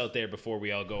throw this out there before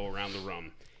we all go around the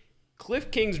room.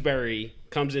 Cliff Kingsbury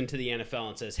comes into the NFL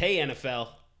and says, "Hey NFL,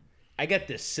 I got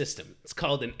this system. It's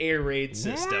called an air raid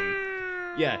system."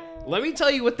 Yeah, let me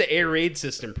tell you what the air raid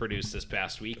system produced this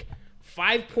past week.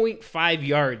 5.5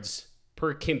 yards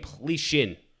per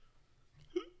completion.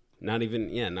 Not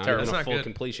even a full good.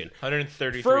 completion.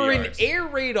 133 For yards. an air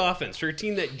raid offense, for a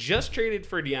team that just traded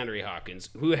for DeAndre Hopkins,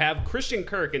 who have Christian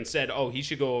Kirk and said, "Oh, he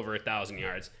should go over 1,000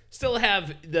 yards," still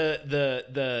have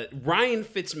the Ryan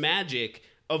Fitzmagic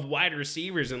of wide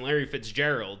receivers and Larry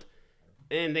Fitzgerald,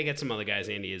 and they get some other guys,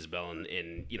 Andy Isabel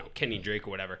and Kenny Drake or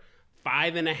whatever.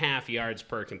 5.5 yards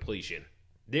per completion.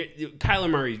 Kyler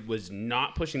Murray was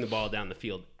not pushing the ball down the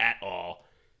field at all.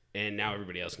 And now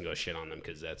everybody else can go shit on them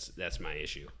because that's my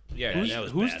issue. Yeah,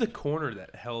 Who's bad. the corner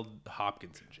that held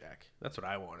Hopkins and Jack? That's what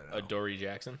I want to know. Adoree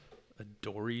Jackson.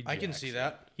 Dory I can see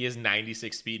that. He has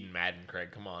 96 speed in Madden, Craig.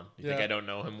 Come on. You think I don't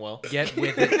know him well? Get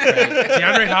with it, Craig.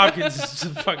 DeAndre Hopkins is a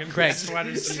fucking Craig, wide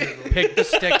receiver. pick the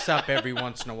sticks up every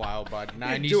once in a while, bud. Do a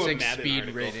 96 Madden speed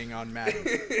article. rating on Madden.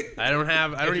 I don't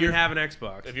even have an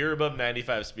Xbox. If you're above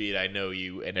 95 speed, I know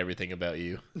you and everything about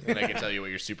you. And I can tell you what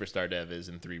your superstar dev is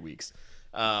in 3 weeks.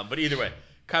 But either way,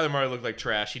 Kyler Murray looked like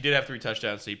trash. He did have 3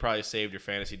 touchdowns, so he probably saved your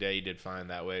fantasy day. He did fine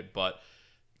that way. But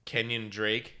Kenyon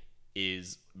Drake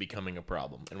is becoming a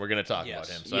problem, and we're going to talk about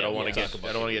him. So I don't want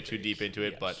to get too deep into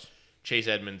it, but Chase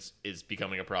Edmonds is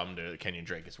becoming a problem to Kenyon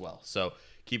Drake as well. So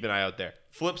keep an eye out there.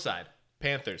 Flip side,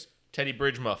 Panthers, Teddy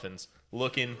Bridgemuffins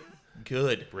looking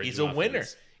good. He's a winner.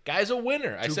 Guy's a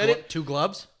winner. I said it. 2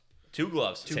 gloves? 2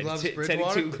 gloves. Two gloves, Teddy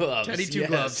Bridgewater? 2 gloves. Teddy 2 Yes.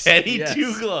 gloves. Teddy Yes.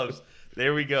 2 gloves.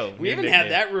 There we go. We haven't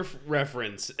had that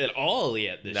reference at all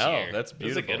yet this year. No, that's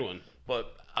beautiful. That's a good one.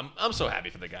 But I'm so happy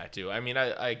for the guy too. I mean,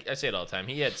 I say it all the time.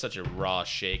 He had such a raw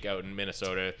shake out in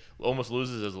Minnesota. Almost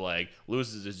loses his leg,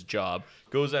 loses his job,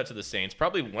 goes out to the Saints.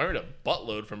 Probably learned a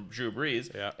buttload from Drew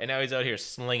Brees. Yeah. And now he's out here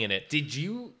slinging it. Did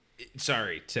you?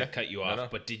 Sorry to cut you off, no.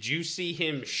 but did you see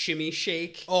him shimmy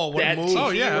shake? Oh, what a that move. TV Oh,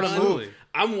 yeah, run? absolutely.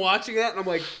 I'm watching that and I'm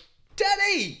like,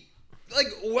 Teddy, like,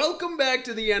 welcome back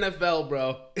to the NFL,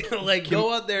 bro. Like,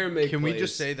 go out there and make Can we plays.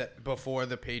 just say that before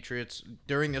the Patriots,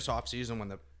 during this offseason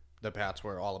when the Pats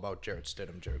were all about Jarrett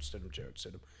Stidham,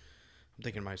 I'm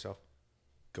thinking to myself,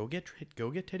 go get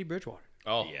Teddy Bridgewater.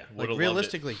 Oh, Yeah. would've loved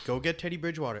Realistically, go get Teddy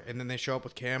Bridgewater. And then they show up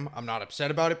with Cam. I'm not upset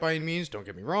about it by any means. Don't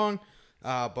get me wrong.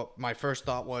 But my first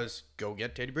thought was go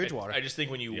get Teddy Bridgewater. I just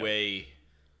think when you weigh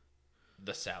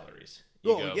the salaries,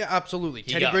 you Oh, go, yeah, absolutely.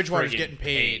 he Teddy got Bridgewater's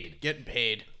friggin' getting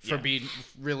paid for Yeah. being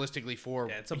realistically it's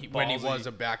a when he ballsy- was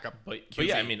a backup. But QB.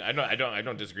 yeah, I mean, I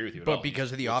don't disagree with you at all. But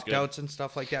because of the He looks good. opt-outs and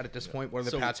stuff like that, at this point, where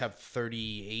the So- Pats have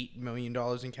 $38 million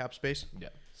in cap space. yeah.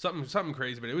 Something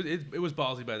crazy, but it was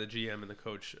ballsy by the GM and the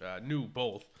coach. Knew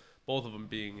both of them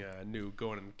being new,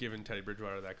 going and giving Teddy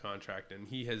Bridgewater that contract, and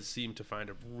he has seemed to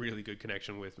find a really good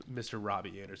connection with Mr.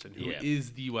 Robbie Anderson, who is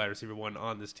Yeah. the wide receiver one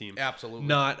on this team. Absolutely.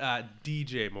 Not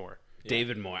DJ Moore.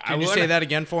 David Moore. Can you say that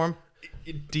again for him?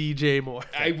 DJ Moore.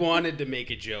 I wanted to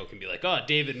make a joke and be like, "Oh,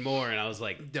 David Moore," and I was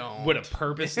like, Don't. would have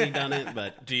purposely done it,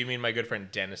 but Do you mean my good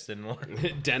friend Deniston Moore?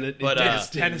 But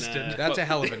Deniston. That's a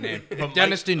hell of a name. Mike-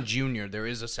 Deniston Jr. There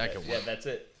is a second Yeah, one. that's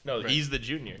it. No, he's the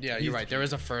junior. Yeah, you're right. There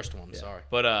is a first one. Sorry.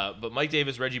 But Mike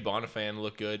Davis, Reggie Bonifan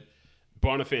look good,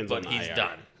 Bonafan's but on he's IR.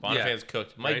 done. Bonifan's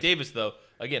cooked. Mike Right. Davis though,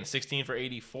 again, 16 for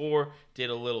 84,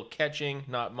 did a little catching,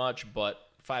 not much, but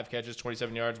 5 catches,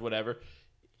 27 yards, whatever.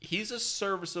 He's a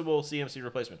serviceable CMC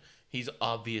replacement. He's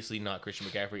obviously not Christian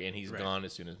McCaffrey, and he's gone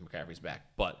as soon as McCaffrey's back.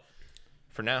 But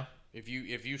for now, If you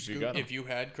got him. if you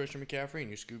had Christian McCaffrey and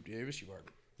you scooped Davis, you are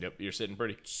yep, you're sitting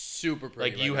pretty. super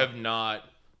pretty. Like you right now. have not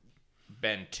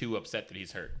been too upset that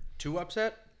he's hurt. too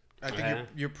upset. I think Yeah.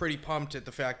 you're pretty pumped at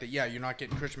the fact that you're not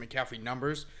getting Christian McCaffrey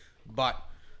numbers, but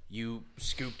you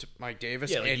scooped Mike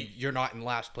Davis, Yeah, like and you're not in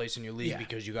last place in your league Yeah.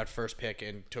 because you got first pick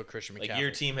and took Christian McCaffrey. Like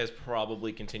your team has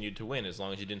probably continued to win as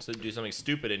long as you didn't do something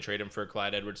stupid and trade him for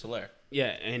Clyde Edwards-Helaire.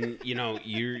 Yeah, and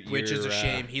you're which is a you're,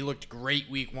 shame. He looked great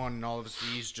week one, and all of a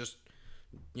sudden he's just,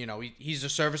 he's a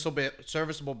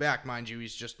serviceable back, mind you.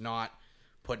 He's just not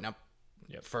putting up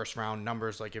Yep. first round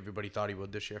numbers like everybody thought he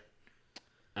would this year.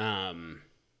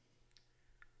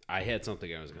 I had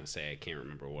something I was going to say. I can't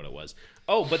remember what it was.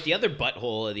 Oh, but the other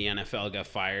butthole of the NFL got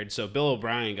fired. So Bill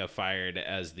O'Brien got fired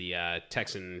as the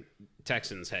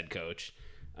Texans head coach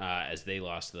as they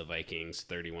lost to the Vikings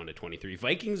 31-23.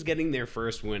 Vikings getting their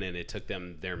first win, and it took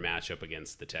them their matchup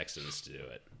against the Texans to do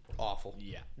it. Awful.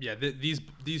 Yeah,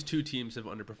 these two teams have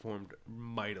underperformed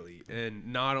mightily, and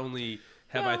not only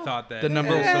have I thought that The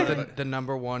number sort of the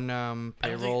number one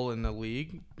payroll in the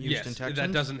league, Houston yes, Texans.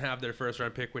 that doesn't have their first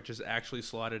round pick, which is actually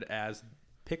slotted as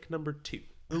pick number 2.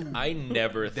 I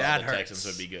never thought That the hurts. Texans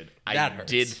would be good. That I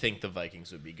hurts. did think the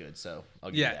Vikings would be good, so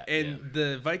I'll give Yeah, you that. and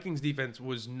the Vikings defense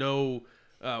was no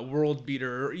world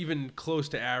beater or even close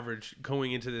to average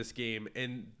going into this game,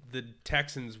 and the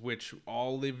Texans, which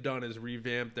all they've done is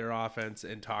revamp their offense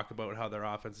and talk about how their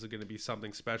offense is going to be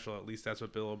something special. At least that's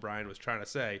what Bill O'Brien was trying to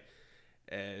say.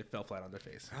 And it fell flat on their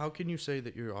face. How can you say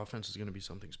that your offense is going to be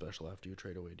something special after you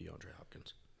trade away DeAndre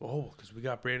Hopkins? Oh, because we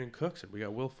got Brandon Cooks and we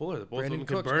got Will Fuller. Both Brandon of them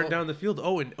can Cooks, burn oh. down the field.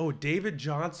 Oh, David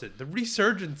Johnson. The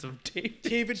resurgence of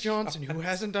David Johnson, who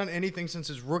hasn't done anything since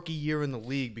his rookie year in the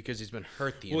league because he's been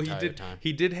hurt the entire time.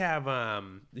 He did have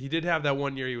that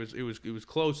one year. It was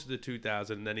close to the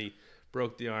 2000, and then he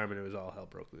broke the arm, and it was all hell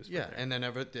broke loose. from Yeah, there. and then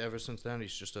ever since then,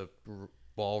 he's just a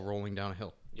ball rolling down a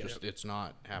hill. Just it's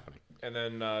not happening. And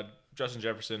then Justin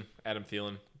Jefferson, Adam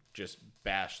Thielen just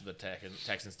bashed the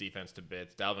Texans defense to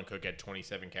bits. Dalvin Cook had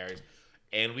 27 carries.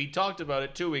 And we talked about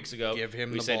it 2 weeks ago. Give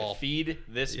him we the said, ball. feed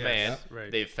this Yes, man.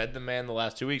 right. They've fed the man the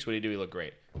last 2 weeks. What did he do? He looked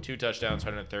great. 2 touchdowns,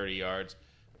 130 yards.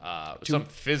 Some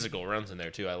physical runs in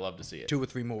there, too. I love to see it. 2 or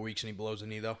 3 more weeks and he blows a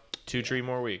knee, though. 3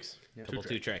 more weeks. Double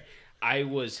two tray. I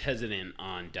was hesitant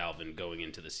on Dalvin going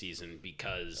into the season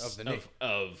because Of the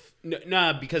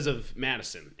knee. because of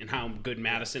Madison and how good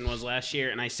Madison was last year.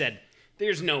 And I said,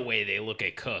 there's no way they look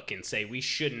at Cook and say we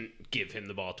shouldn't give him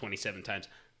the ball 27 times.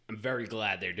 I'm very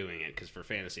glad they're doing it because for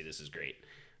fantasy, this is great.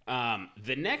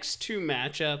 The next 2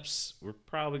 matchups, we're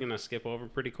probably going to skip over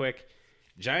pretty quick.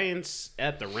 Giants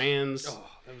at the Rams. Oh,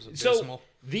 that was So abysmal.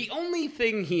 the only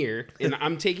thing here, and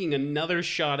I'm taking another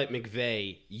shot at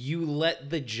McVay, you let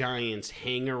the Giants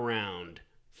hang around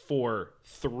for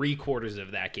 3/4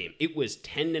 of that game. It was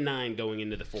 10-9 going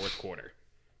into the 4th quarter.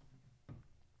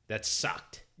 That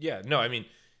sucked. Yeah, no, I mean,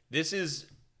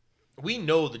 we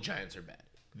know the Giants are bad.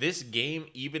 This game,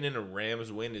 even in a Rams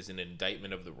win, is an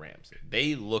indictment of the Rams.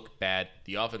 They look bad.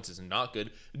 The offense is not good.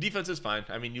 The defense is fine.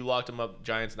 I mean, you locked them up.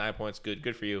 Giants 9 points.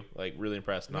 Good for you. Like, really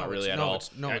impressed. Not really at all. It's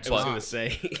I not. was going to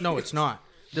say. No, it's not.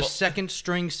 The second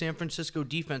string San Francisco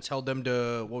defense held them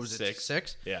to, what was it, 6?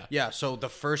 6? Yeah. Yeah, so the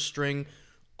first string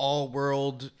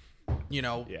all-world,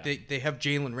 Yeah. they have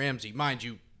Jalen Ramsey. Mind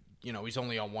you, he's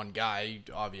only on one guy,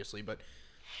 obviously, but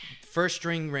first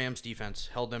string Rams defense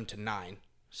held them to 9.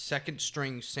 Second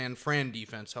string San Fran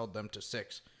defense held them to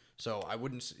 6. So I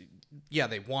wouldn't say,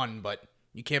 they won, but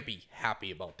you can't be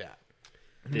happy about that.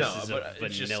 This No, is but a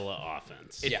it's just- vanilla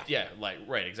offense. Yeah. Like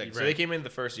right, exactly. So Right. they came in the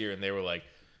first year and they were like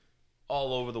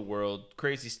all over the world,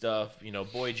 crazy stuff.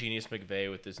 Boy genius McVay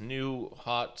with this new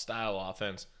hot style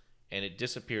offense, and it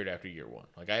disappeared after year one.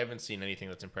 Like I haven't seen anything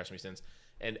that's impressed me since.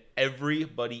 And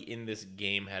everybody in this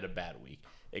game had a bad week,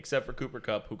 except for Cooper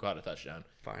Kupp, who caught a touchdown.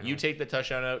 Finally. You take the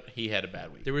touchdown out, he had a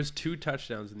bad week. There was 2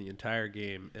 touchdowns in the entire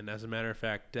game, and as a matter of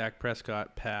fact, Dak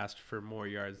Prescott passed for more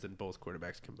yards than both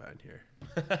quarterbacks combined here.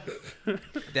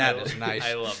 That is nice.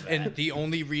 I love that. And the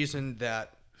only reason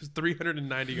that It was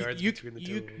 390 yards you, between the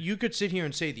two. you, you could sit here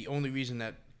and say the only reason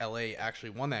that LA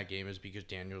actually won that game is because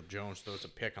Daniel Jones throws a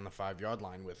pick on the 5-yard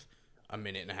line with a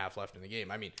minute and a half left in the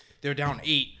game. I mean, they're down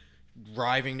 8,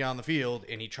 driving down the field,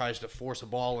 and he tries to force a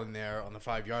ball in there on the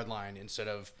 5-yard line instead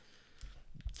of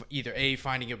either A,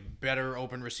 finding a better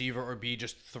open receiver, or B,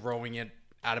 just throwing it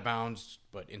out of bounds.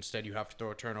 But instead, you have to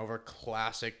throw a turnover.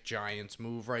 Classic Giants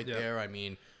move right there. I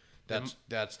mean,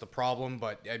 that's the problem.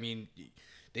 But I mean,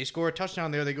 they score a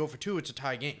touchdown there. They go for 2. It's a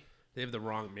tie game. They have the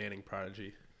wrong Manning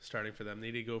prodigy starting for them. They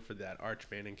need to go for that Arch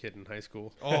Manning kid in high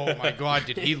school. Oh my God,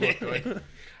 did he look good?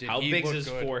 How big's his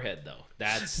forehead though?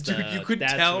 That's Dude, you could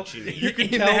that's tell. what you need. You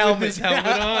could In the tell with his helmet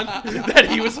on that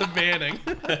he was a Manning.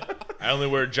 I only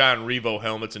wear John Revo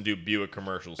helmets and do Buick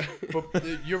commercials. But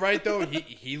you're right though.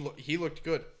 He looked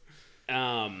good.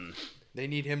 Um, They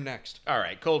need him next. All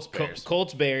right, Colts Bears.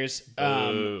 Colts Bears. Boo.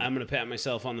 I'm gonna pat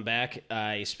myself on the back.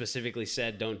 I specifically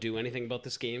said don't do anything about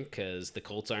this game because the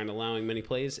Colts aren't allowing many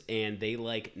plays, and they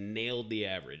nailed the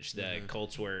average. The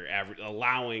Colts were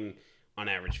allowing on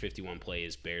average 51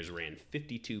 plays. Bears ran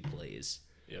 52 plays.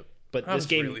 Yep. But I this was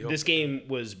game, really this game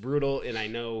was brutal, and I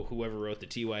know whoever wrote the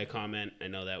TY comment, I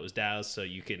know that was Dow's, so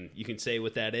you can say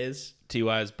what that is.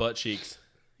 TY's butt cheeks.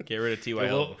 Get rid of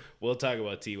TY. We'll talk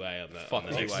about TY on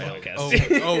the next TY.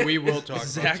 podcast. We will talk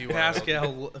Zach about T.Y.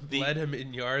 Pascal led him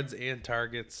in yards and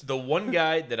targets. The one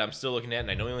guy that I'm still looking at, and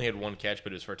I know he only had 1 catch,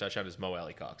 but it was for a touchdown, is Mo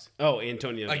Alley Cox. Oh,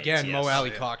 Antonio Gates, Again, yes. Mo Alley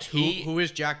Cox. He- Who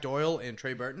is Jack Doyle and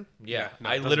Trey Burton? Yeah, no,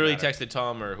 it I doesn't literally matter. texted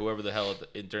Tom or whoever the hell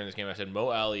during this game. I said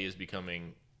Mo Alley is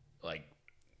becoming like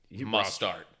must roster.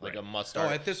 start, like a must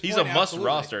start. at this he's point, a must absolutely.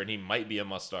 roster, and he might be a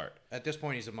must start. At this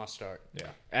point, he's a must start. Yeah,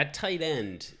 At tight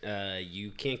end,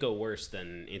 you can't go worse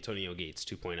than Antonio Gates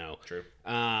 2.0. True.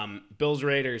 Bills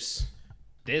Raiders.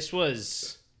 This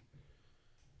was,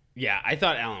 I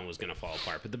thought Allen was gonna fall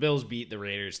apart, but the Bills beat the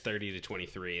Raiders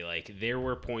 30-23. Like there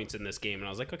were points in this game, and I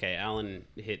was like, okay, Allen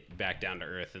hit back down to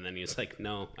earth, and then he was like,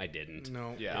 no, I didn't.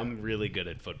 No. Yeah. I'm really good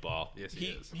at football. Yes,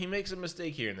 he makes a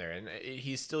mistake here and there, and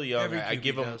he's still young. Every I QB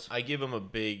give him does. I give him a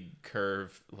big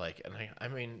curve, and I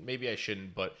mean maybe I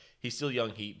shouldn't, but he's still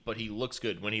young. But he looks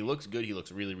good. When he looks good, he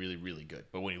looks really, really, really good.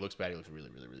 But when he looks bad, he looks really,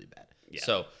 really, really bad. Yeah.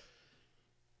 So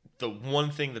the one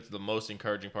thing that's the most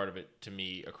encouraging part of it to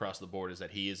me across the board is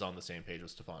that he is on the same page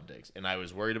with Stephon Diggs, and I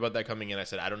was worried about that coming in. I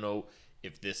said I don't know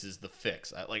if this is the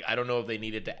fix. I don't know if they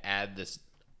needed to add this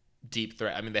deep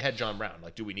threat. I mean, they had John Brown.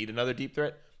 Like, do we need another deep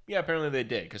threat? Yeah, apparently they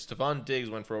did, because Stephon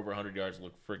Diggs went for over 100 yards,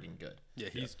 looked freaking good. Yeah,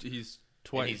 he's he's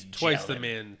twice the gelling.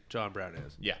 man John Brown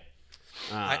is. Yeah.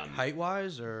 Height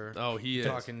wise, or Oh, he is.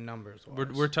 talking numbers?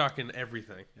 We're talking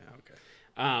everything. yeah, okay.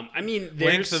 I mean, Length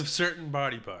there's of certain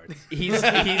body parts.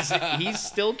 he's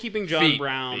still keeping John Feet.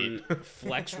 Brown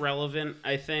flex relevant,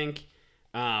 I think.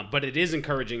 But it is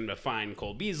encouraging to find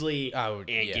Cole Beasley and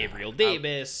Gabriel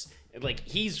Davis. Like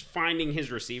he's finding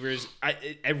his receivers.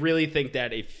 I really think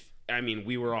that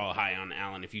we were all high on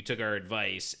Allen. If you took our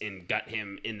advice and got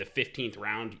him in the 15th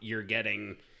round, you're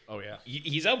getting. Oh yeah.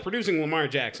 He's outproducing Lamar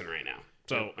Jackson right now.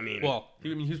 So I mean, Well,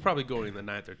 he was probably going in the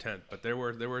 9th or 10th, but there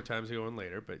were times going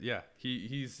later. But yeah,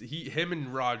 him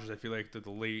and Rodgers, I feel like they're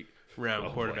the late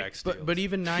round quarterback steals. But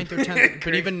even 9th or 10th,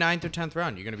 but even 9th or 10th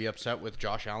round, you're gonna be upset with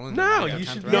Josh Allen. no, in the you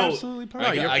 10th should round? be No. absolutely No,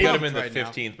 perfect. you're I got him pumped in the right now.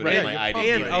 15th, but Right, in my you're ID pumped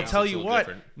And right I'll now. tell it's a you little what,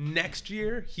 different. next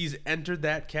year he's entered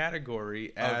that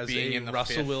category as being a in the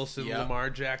Russell 5th. Wilson, Yeah. Lamar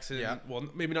Jackson. Yeah. Well,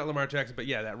 maybe not Lamar Jackson, but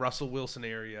yeah, that Russell Wilson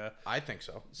area. I think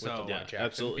so. With So- Lamar Yeah, Jackson.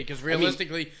 absolutely. Because I mean-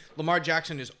 realistically, Lamar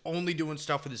Jackson is only doing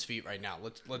stuff with his feet right now.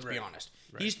 Let's be honest.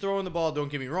 He's throwing the ball. Don't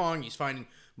get me wrong. He's finding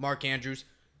Mark Andrews,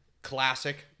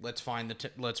 classic. Let's find the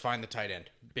tight end,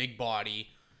 big body.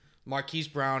 Marquise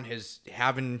Brown he's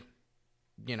up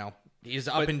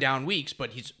and down weeks, but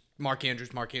he's Mark Andrews.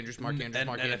 And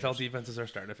NFL defenses are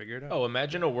starting to figure it out. Oh,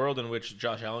 imagine a world in which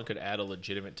Josh Allen could add a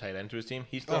legitimate tight end to his team.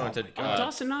 He's throwing to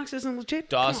Dawson Knox isn't legit.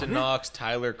 Dawson Come on, man. Knox,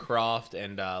 Tyler Croft,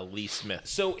 and Lee Smith.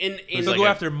 So in They'll like go a-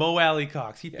 after Mo Alley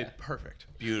Cox. He fit perfect.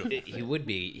 Beautiful. he would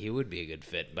be a good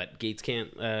fit, but Gates can't.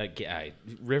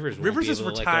 Rivers won't Rivers be is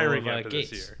able to let go retiring of, after Gates.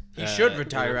 this year. He should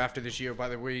retire after this year. By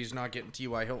the way, he's not getting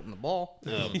T.Y. Hilton the ball.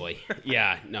 Oh boy.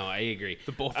 Yeah, no, I agree.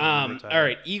 The both of them retired. All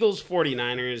right, Eagles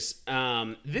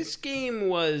 49ers. This game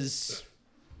was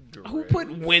who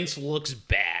put Wentz looks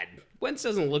bad. Wentz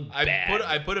doesn't look bad.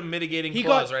 I put a mitigating He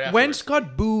clause got right after. Wentz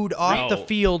got booed off No. the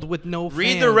field with no fans.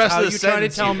 Read the rest How of the you trying to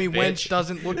sentence, tell you me Wentz bitch.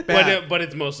 doesn't look bad? but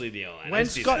it's mostly the O-line. Wentz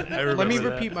I see got. that. Let me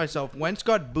remember repeat that. myself. Wentz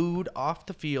got booed off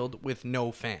the field with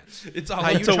no fans. It's all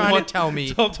How you to trying one- to tell me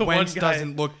it's all to one Wentz guy.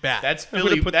 doesn't look bad? That's would've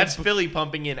Philly. put That's Philly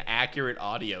pumping in accurate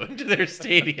audio into their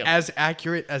stadium. as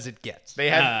accurate as it gets.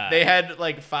 They had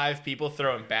like 5 people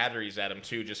throwing batteries at him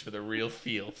too, just for the real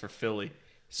feel for Philly.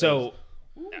 So,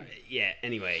 yeah,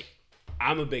 anyway,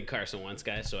 I'm a big Carson Wentz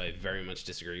guy, so I very much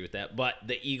disagree with that. But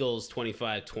the Eagles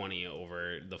 25-20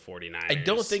 over the 49ers. I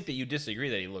don't think that you disagree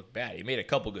that he looked bad. He made a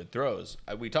couple good throws.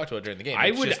 We talked about it during the game. I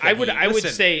It's would just I that would he- I would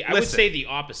Listen, say I would listen. say the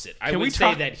opposite. I Can we would say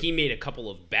talk- that he made a couple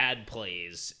of bad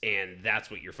plays and that's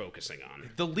what you're focusing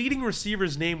on. The leading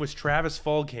receiver's name was Travis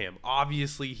Fulgham.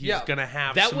 Obviously, he's Yeah, gonna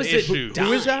have That some was issues. a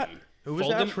Who is that? Who was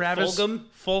that? Travis Fulgham?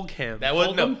 Fulgham. That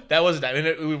was no. Fulgham? That wasn't. I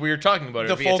mean, we were talking about it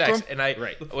The via text, Fulcrum? and I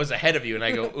Right. was ahead of you, and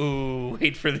I go, "Ooh,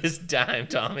 wait for this dime,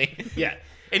 Tommy." Yeah.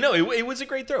 And no, it was a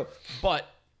great throw, but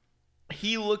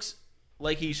he looks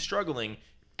like he's struggling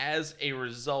as a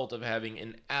result of having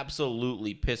an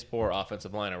absolutely piss poor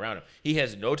offensive line around him. He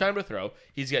has no time to throw.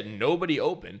 He's got nobody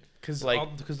open. because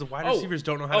like the wide receivers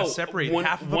don't know how to separate.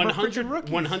 Half of them are freaking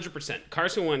rookies. 100%.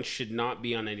 Carson Wentz should not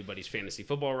be on anybody's fantasy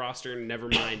football roster. Never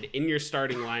mind in your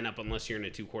starting lineup unless you're in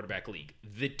a 2-quarterback league.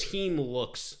 The team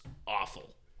looks awful.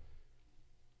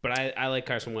 But I like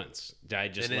Carson Wentz. I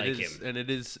just And like it is, him. and it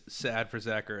is sad for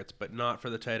Zach Ertz, but not for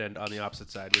the tight end on the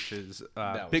opposite side, which is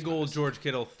was big old George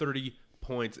Kittle, 30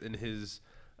 points in his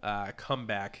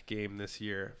comeback game this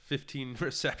year, 15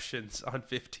 receptions on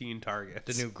 15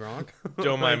 targets. The new Gronk.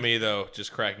 Don't mind me though,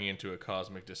 just cracking into a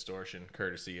cosmic distortion,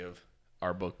 courtesy of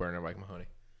our book burner, Mike Mahoney,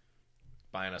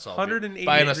 buying us all 188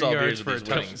 yards yards with for a these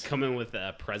touchdown. winnings. Come in with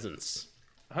presence.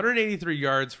 183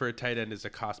 yards for a tight end is a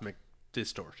cosmic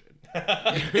distortion.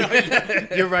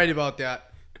 You're right about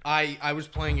that. I was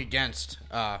playing against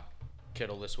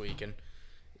Kittle this week, and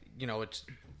it's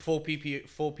full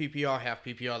PPR, half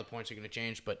PPR. The points are going to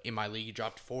change, but in my league, he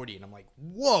dropped 40, and I'm like,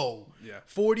 whoa, Yeah.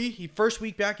 40. He first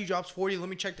week back, he drops 40. Let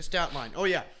me check the stat line. Oh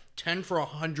yeah, 10 for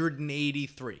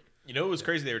 183. You know what was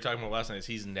crazy? They were talking about last night is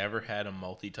he's never had a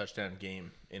multi-touchdown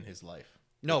game in his life.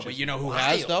 No, Which but is you know who wild.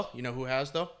 has though? You know who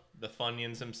has though? The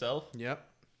Funyuns himself. Yep.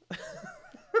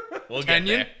 We'll get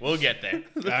Kenyon? there. We'll get there.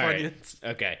 All right.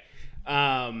 Okay.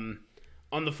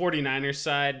 On the 49ers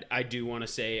side, I do want to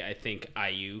say I think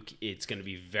Ayuk, it's going to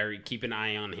be keep an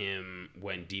eye on him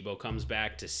when Debo comes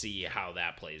back to see how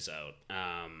that plays out.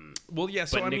 Well, yeah,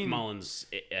 so But I Nick mean, Mullins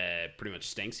pretty much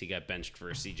stinks. He got benched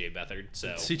for CJ Beathard, so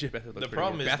CJ Beathard The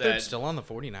problem is Beathard's that still on the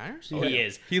 49ers? he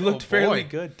is. he looked Oh, fairly boy.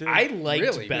 good, too. I liked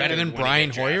Really? Beathard Better than when he Brian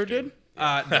got Hoyer drafted. did?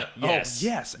 Yes. yes,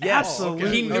 Yes.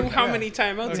 absolutely. He knew how many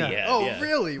timeouts he had. Oh, yeah.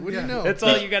 really? What do you know? That's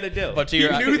all you got to do. but to He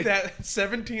your knew that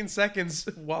 17 seconds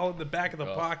while in the back of the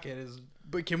pocket is.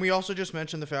 But can we also just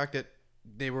mention the fact that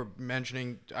they were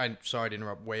mentioning? I'm sorry to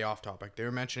interrupt. Way off topic. They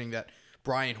were mentioning that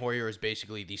Brian Hoyer is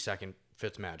basically the second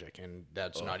Fitzmagic, and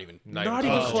that's not even Not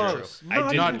even close. I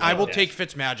Not didn't even know I will that. take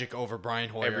Fitzmagic over Brian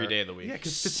Hoyer every day of the week. Yeah,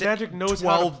 because Fitzmagic knows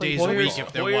how to 12 play days a week football.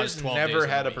 if there Hoyer's was 12 never days in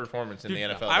had a a week. performance in Dude,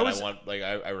 the NFL I that was- I want. Like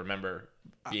I remember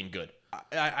being good.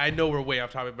 I know we're way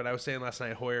off topic, but I was saying last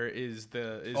night Hoyer is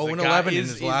the 0-11 in is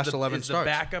his last the, 11 is starts.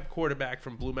 the backup quarterback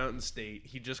from Blue Mountain State.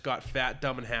 He just got fat,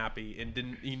 dumb, and happy, and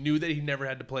didn't. He knew that he never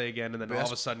had to play again, and then all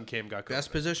of a sudden Cam got COVID.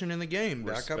 Best position in the game,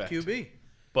 backup Respect. QB.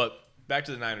 But back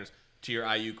to the Niners. To your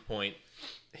Ayuk point,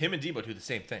 him and Debo do the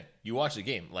same thing. You watch the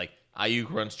game. Like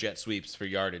Ayuk runs jet sweeps for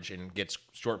yardage and gets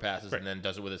short passes and then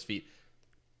does it with his feet.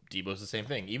 Debo's the same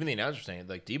thing. Even the announcers saying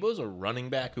like Debo's a running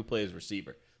back who plays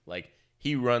receiver. Like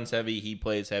he runs heavy, he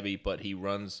plays heavy, but he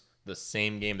runs the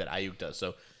same game that Ayuk does.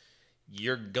 So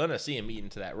you're gonna see him eat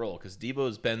into that role because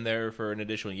Debo's been there for an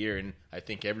additional year, and I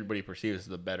think everybody perceives as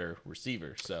the better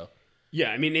receiver. So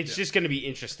Yeah, I mean, it's just going to be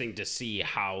interesting to see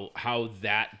how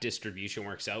that distribution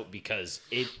works out because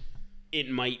it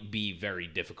might be very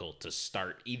difficult to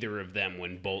start either of them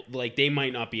when both they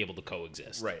might not be able to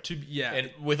coexist. right. Yeah, And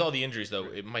with all the injuries, though,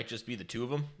 it might just be the two of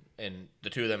them, and the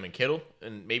two of them and Kittle,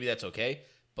 and maybe that's okay.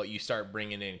 But you start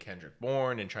bringing in Kendrick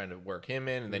Bourne and trying to work him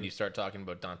in, and then you start talking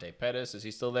about Dante Pettis. Is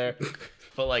he still there?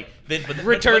 but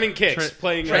Returning kicks,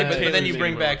 playing Right, but Taylor then you Manning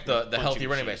bring role, back the punching healthy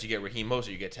running machine. backs. You get Raheem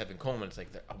Mostert, you get Tevin Coleman. It's like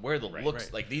where are the looks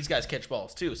right. like these guys catch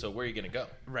balls too. So where are you gonna go?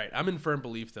 right. I'm in firm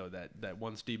belief though that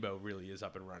once Debo really is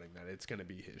up and running, that it's going to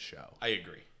be his show. I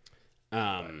agree.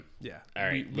 Yeah. All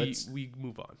right, we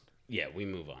move on. Yeah, we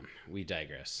move on. We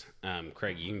digress.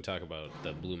 Craig, you can talk about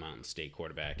the Blue Mountain State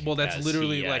quarterback. Well, that's as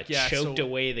literally he, choked so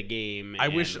away the game. I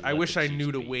wish and I let wish the I Chiefs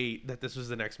knew to beat. wait that this was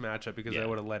the next matchup because Yeah. I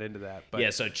would have led into that. But Yeah,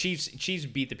 so Chiefs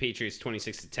beat the Patriots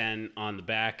 26-10 on the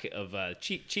back of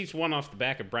Chiefs won off the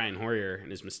back of Brian Hoyer and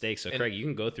his mistakes. So Craig, you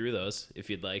can go through those if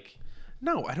you'd like.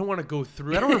 no, I don't want to go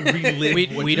through. I don't want to relive.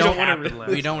 We don't happened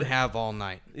last we don't have all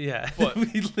night. Yeah, But-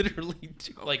 we literally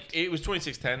do. Like, it was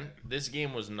 26-10. This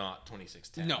game was not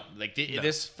 26-10. No. Like,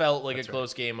 this felt like a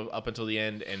close game up until the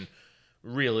end. And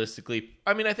realistically,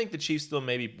 I mean, I think the Chiefs still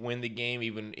maybe win the game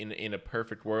even in a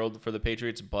perfect world for the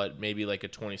Patriots, but maybe like a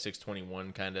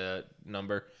 26-21 kind of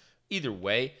number. Either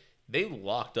way, they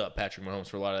locked up Patrick Mahomes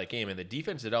for a lot of that game, and the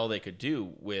defense did all they could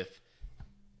do with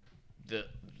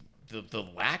the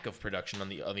lack of production on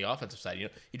the offensive side. You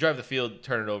know, you drive the field,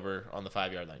 turn it over on the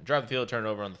 5-yard line. Drive the field, turn it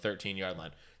over on the 13-yard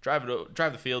line. Drive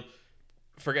the field,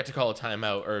 forget to call a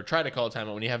timeout or try to call a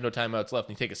timeout when you have no timeouts left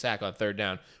and you take a sack on 3rd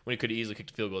down when you could have easily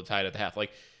kicked a field goal tied at the half.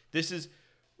 Like, this is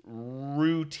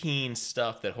routine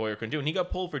stuff that Hoyer couldn't do, and he got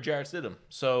pulled for Jarrett Stidham.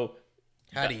 So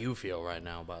How do you feel right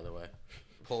now, by the way?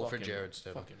 Pull for fucking- Jared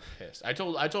Stidham. Fucking pissed. I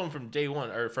told him from day one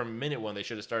or from minute one they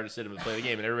should have started Stidham to play the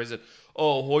game, and everybody said,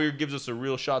 "Oh, Hoyer gives us a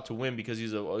real shot to win because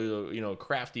he's a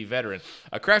crafty veteran.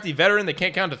 A crafty veteran that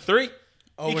can't count to 3.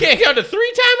 He can't count to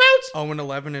 3 timeouts."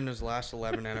 0-11 in his last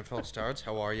 11 NFL starts.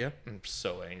 How are you? I'm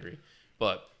so angry,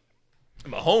 but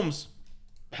Mahomes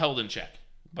held in check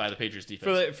by the Patriots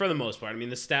defense. For the most part, I mean,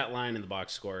 the stat line in the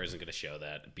box score isn't going to show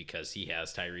that because he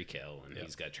has Tyreek Hill and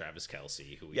he's got Travis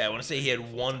Kelce. Who I want to say he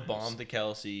had one bomb to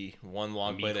Kelsey, one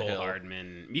long play to Mecole Hill.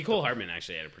 Hardman. Mecole Hardman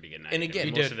actually had a pretty good night. And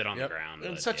again, most of it on the ground.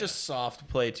 And but, such a soft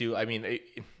play too. I mean,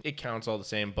 it counts all the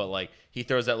same, but like he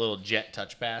throws that little jet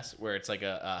touch pass where it's like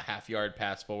a half-yard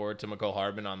pass forward to Mecole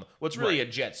Hardman on what's really a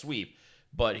jet sweep,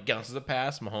 but he counts as a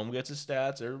pass. Mahomes gets his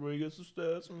stats. Everybody gets his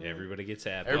stats. everybody gets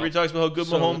happy. Everybody talks about how good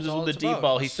So Mahomes that's is all with the it's deep about,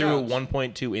 ball. He the threw it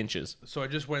stats. 1.2 inches, So I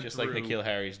just went just through. like N'Keal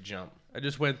Harry's jump. I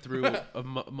just went through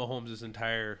Mahomes'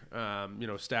 entire,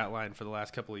 stat line for the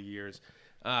last couple of years.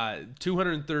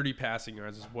 230 passing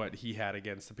yards is what he had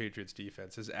against the Patriots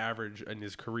defense. His average in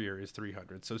his career is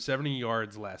 300. So 70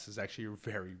 yards less is actually a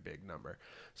very big number.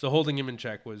 So holding him in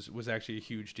check was actually a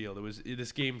huge deal.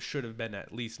 This game should have been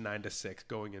at least 9-6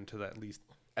 going into the at least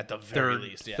At the very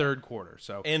least, yeah. third quarter.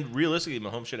 So And realistically,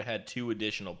 Mahomes should have had 2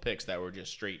 additional picks that were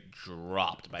just straight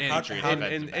dropped by Patriots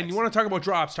defensive and you backs. want to talk about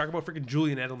drops? Talk about freaking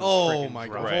Julian Edelman. Oh freaking my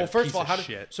drop. god! Well, first Piece of all,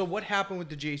 shit. so what happened with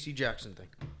the J.C. Jackson thing?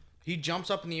 He jumps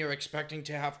up in the air expecting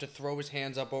to have to throw his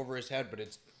hands up over his head, but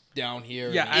it's down here.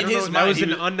 Yeah, and I in don't know. his That mind, was he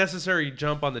an unnecessary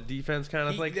jump on the defense kind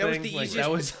of like that was thing. the Like, easiest.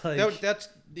 that was like that's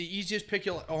the easiest pick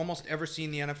you'll almost ever see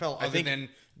in the NFL, other think- than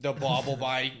the bobble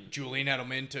by Julian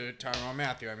Edelman to Tyrann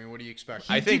Mathieu. I mean, what do you expect?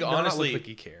 I think did not honestly, look like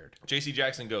he cared. J.C.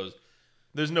 Jackson goes,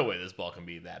 "There's no way this ball can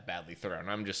be that badly thrown.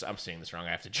 I'm seeing this wrong. I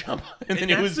have to jump." And then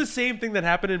And it that's was the same thing that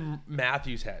happened in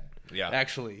Matthew's head. Yeah.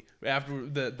 Actually, after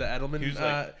the Edelman, was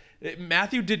like-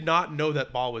 Matthew did not know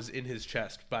that ball was in his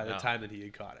chest by the No. time that he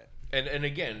had caught it. and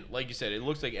again, like you said, it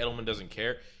looks like Edelman doesn't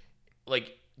care.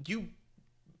 Like you,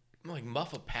 like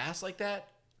muff a pass like that,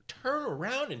 turn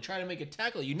around and try to make a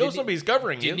tackle. You know somebody's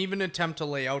covering Didn't you. even attempt to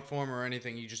lay out for him or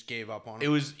anything. He just gave up on him. It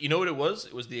was, you know what it was?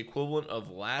 It was the equivalent of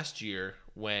last year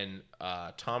when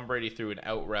Tom Brady threw an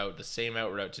out route, the same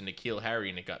out route to N'Keal Harry,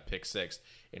 and it got pick 6,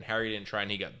 and Harry didn't try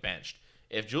and he got benched.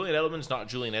 If Julian Edelman's not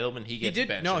Julian Edelman, he gets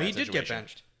benched. No, in he that did get situation.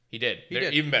 benched. He did. He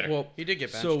did. Even better. Well, He did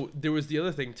get benched. So there was the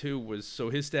other thing too so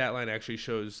his stat line actually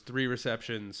shows 3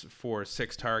 receptions for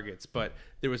 6 targets, but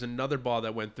there was another ball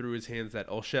that went through his hands that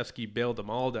Olszewski bailed him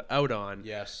out on.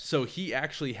 Yes. So he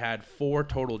actually had 4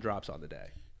 total drops on the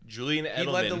day. Julian Edelman. He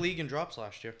led the league in drops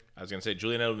last year. I was going to say,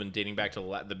 Julian Edelman, dating back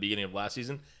to the beginning of last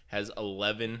season, has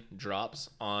 11 drops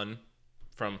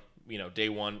from day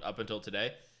 1 up until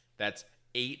today. That's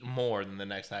 8 more than the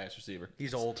next highest receiver.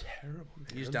 He's old. Terrible.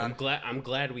 He's I'm done.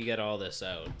 glad we get all this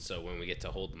out, so when we get to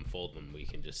hold them, fold them, we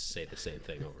can just say the same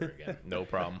thing over again. No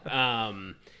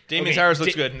problem. Damian Harris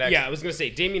looks good next. Yeah, I was gonna say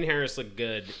Damian Harris looked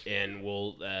good, and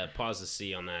we'll pause the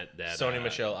C on that. Sony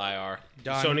Michel IR.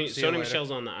 Done. Sony See you later.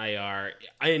 Michel's on the IR,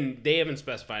 and they haven't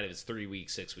specified if it's 3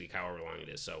 weeks, 6 weeks, however long it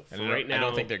is. So for right now, I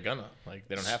don't think they're gonna. They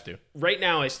don't have to. right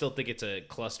now, I still think it's a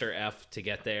cluster F to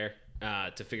get there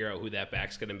to figure out who that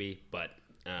back's gonna be, but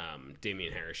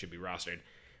Damian Harris should be rostered.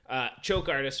 Choke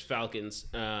artist Falcons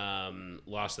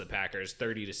lost to the Packers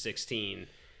 30-16.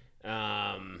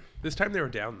 This time they were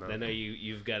down though. I know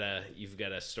you've got a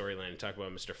storyline to talk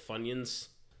about, Mr. Funyuns.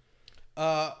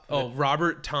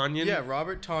 Robert Tonyan. Yeah,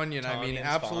 Robert Tonyan. I mean, Tonyans,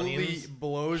 absolutely Fonians.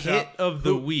 blows Hit up. of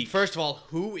the week. First of all,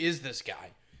 who is this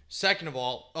guy? Second of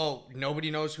all,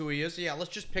 nobody knows who he is. Yeah, let's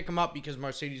just pick him up because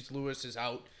Mercedes Lewis is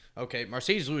out. Okay,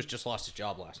 Mercedes Lewis just lost his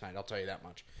job last night. I'll tell you that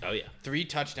much. Oh yeah. 3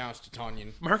 touchdowns to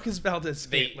Tonyan. Marcus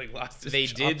Valdez-Scantling lost his They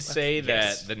job did last say night.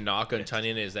 that the knock on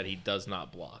Tunyon is that he does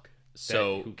not block.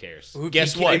 So who cares?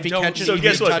 guess If he what? catches So 3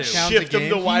 guess what? touchdowns Shift a him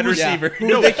to game- wide Yeah. receiver. Who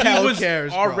No, the he hell was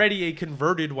cares, bro? already a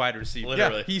converted wide receiver.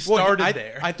 Literally. He Well, started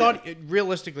there. I thought,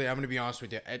 realistically, I'm going to be honest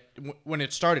with you. When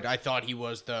it started, I thought he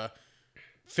was the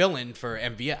fill-in for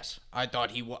MVS. I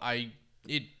thought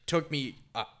it took me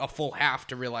a full half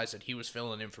to realize that he was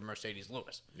filling in for Mercedes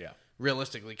Lewis. Yeah.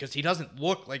 Realistically, because he doesn't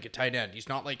look like a tight end. He's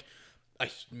not like a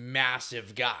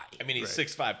massive guy. I mean, he's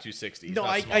 6'5", 260. He's No, not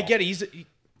I small. get it.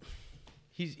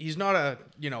 He's not a,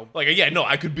 Like, yeah, no,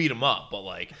 I could beat him up, but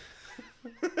like,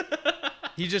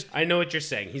 he just I know what you're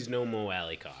saying. He's no Mo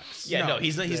Alley Cox. yeah, No, no,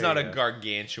 he's there not you a go.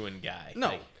 gargantuan guy. no.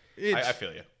 Like, It's, I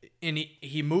feel you. and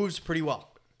he moves pretty well.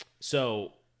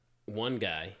 So, one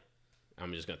guy,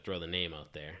 I'm just gonna throw the name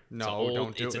out there. No,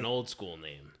 don't do It's it. an old school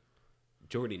name,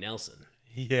 Jordy Nelson.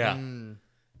 Yeah.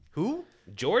 Who?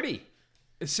 Jordy,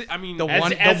 I mean, The As-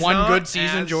 one as one not good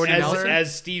season, as- Jordy as, Nelson.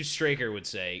 as Steve Straker would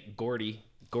say, Gordy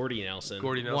Nelson.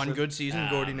 Gordy Nelson. One good season,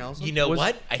 Gordy Nelson. You know Was-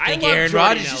 what? I I think love Aaron Jordy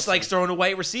Rodgers just Nelson. likes throwing to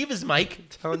white receivers, Mike.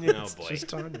 Telling you, Oh, it's boy. just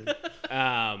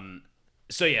Tanya.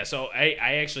 So yeah, so I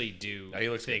actually do he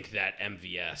looks think that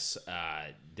MVS,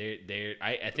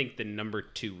 I think the number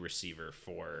 2 receiver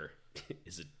for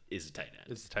is a tight end.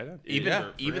 Is the tight end? Even Yeah,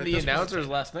 even for the this announcers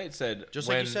last night said Just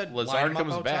like when you said, line Lazard him up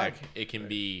comes outside. back, it can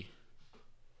be,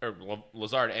 or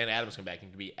Lazard and Adams come back, it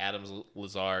can be Adams,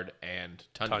 Lazard, and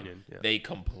Tunyon. Tunyon, yeah. They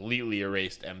completely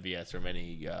erased MVS from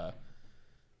any, I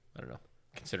don't know,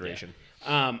 consideration.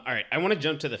 All right, I want to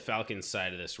jump to the Falcons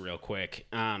side of this real quick.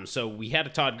 So we had a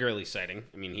Todd Gurley sighting.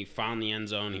 I mean, he found the end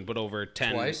zone. He put over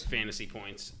 10 Twice? fantasy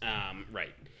points.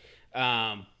 Right.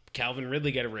 Calvin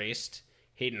Ridley got erased.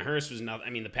 Hayden Hurst was nothing. I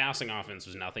mean, the passing offense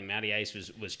was nothing. Matty Ice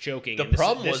was choking. The and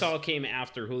problem this was- all came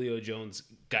after Julio Jones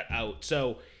got out.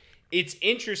 So it's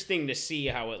interesting to see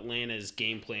how Atlanta's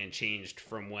game plan changed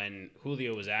from when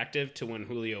Julio was active to when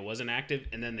Julio wasn't active,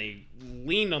 and then they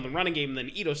leaned on the running game. And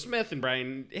then Ito Smith and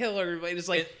Brian Hill, everybody is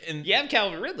like, And you have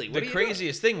Calvin Ridley. What The are you doing?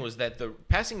 craziest thing was that the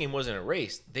passing game wasn't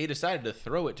erased. They decided to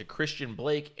throw it to Christian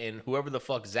Blake and whoever the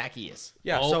fuck Zacchaeus.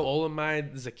 Yeah, so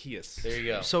Olamide Zacchaeus. There you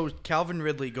go. So Calvin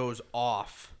Ridley goes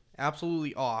off,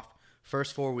 absolutely off.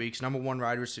 First 4 weeks, number 1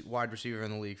 wide receiver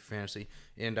in the league for fantasy.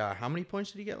 And how many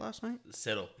points did he get last night?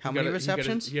 Settle. How many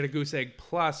receptions? He got a goose egg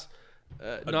plus,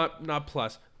 not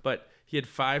plus, but he had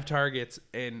 5 targets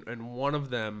and one of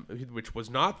them, which was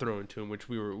not thrown to him, which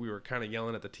we were kind of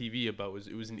yelling at the TV about, was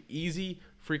an easy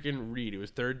freaking read. It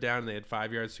was 3rd down. And they had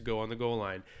 5 yards to go on the goal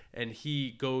line, and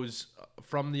he goes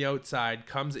from the outside,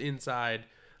 comes inside.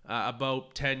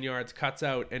 About 10 yards, cuts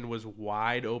out, and was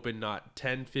wide open, not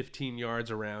 10, 15 yards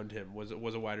around him, was a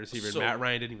wide receiver. So- Matt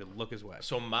Ryan didn't even look his way.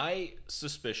 So my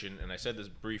suspicion, and I said this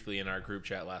briefly in our group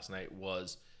chat last night,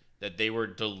 was that they were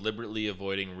deliberately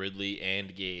avoiding Ridley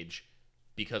and Gage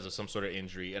because of some sort of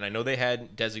injury. And I know they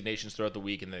had designations throughout the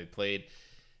week and they played.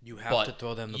 You have But to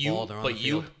throw them the you, ball. They're on but the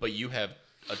you, field. but you have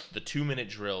the 2-minute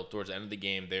drill towards the end of the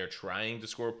game. They're trying to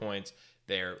score points.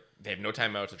 They have no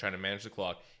timeouts. They're trying to manage the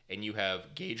clock. And you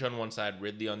have Gage on one side,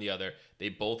 Ridley on the other. They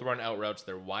both run out routes.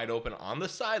 They're wide open on the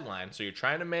sideline. So you're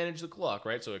trying to manage the clock,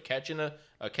 right? So a catching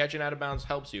out of bounds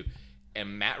helps you.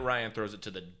 And Matt Ryan throws it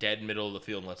to the dead middle of the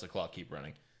field and lets the clock keep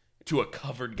running to a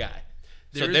covered guy.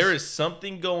 So There's- there is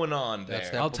something going on there.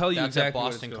 That's that, I'll tell you that's that exactly what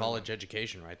Boston it's going College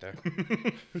education right there.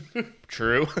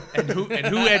 True. and who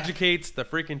educates the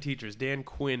freaking teachers? Dan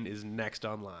Quinn is next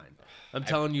online. I'm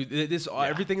telling you,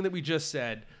 everything that we just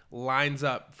said lines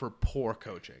up for poor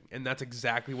coaching, and that's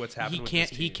exactly what's happening. He with can't.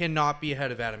 this He team. cannot be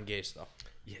ahead of Adam Gase though.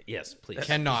 Yes, please.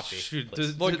 Cannot be. Shoot,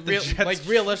 Look, the Jets-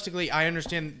 realistically, I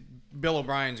understand Bill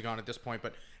O'Brien's gone at this point,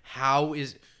 but how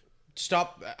is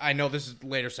stop? I know this is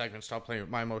later segment. Stop playing with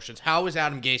my emotions. How is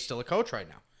Adam Gase still a coach right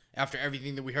now? After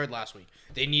everything that we heard last week,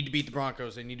 they need to beat the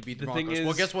Broncos. They need to beat the thing Broncos.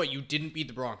 Well, is- guess what? You didn't beat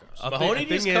the Broncos. Mahoney thing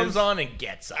just is- comes on and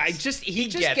gets us. He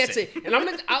just gets it. And I'm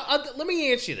gonna let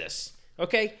me answer you this,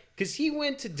 okay? Because he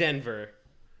went to Denver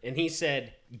and he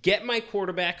said, "Get my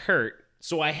quarterback hurt,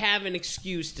 so I have an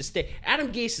excuse to stay."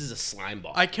 Adam Gase is a slime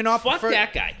ball. I cannot fuck prefer-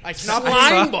 that guy. I cannot-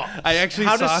 slime ball. I actually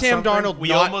How saw does Sam something- Darnold We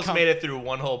not almost come- made it through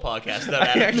one whole podcast. Without I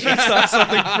Adam. actually saw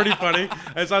something pretty funny.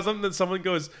 I saw something that someone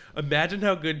goes, "Imagine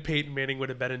how good Peyton Manning would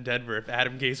have been in Denver if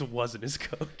Adam Gase wasn't his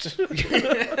coach."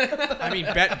 I mean,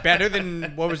 better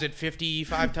than what was it?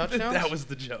 55 touchdowns. That was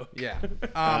the joke. Yeah.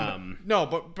 No,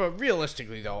 but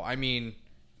realistically though, I mean,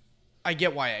 I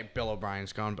get why Bill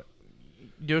O'Brien's gone, but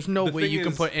There's no The way thing you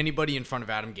can is- put anybody in front of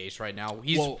Adam Gase right now.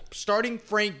 He's Well- starting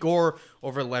Frank Gore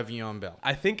over Le'Veon Bell.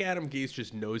 I think Adam Gase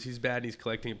just knows he's bad and he's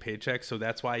collecting a paycheck, so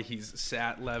that's why he's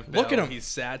sat Lev Bell. Look at him. He's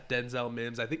sat Denzel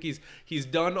Mims. I think he's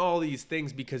done all these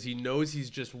things because he knows he's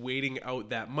just waiting out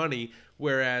that money,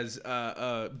 whereas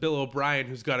Bill O'Brien,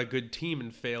 who's got a good team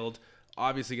and failed,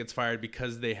 obviously gets fired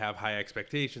because they have high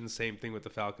expectations. Same thing with the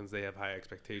Falcons. They have high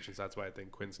expectations. That's why I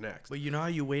think Quinn's next. But you know how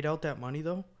you wait out that money,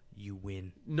 though? You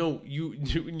win. No, you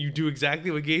do exactly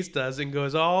what Gase does and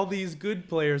goes, all these good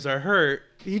players are hurt.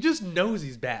 He just knows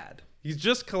he's bad. He's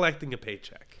just collecting a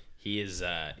paycheck. He is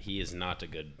not a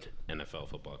good NFL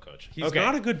football coach. He's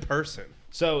not a good person.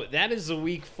 So that is the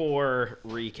Week 4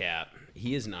 recap.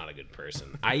 He is not a good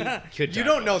person. I could. You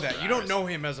talk don't know about this that. for You don't hours. know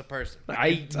him as a person.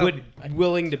 I would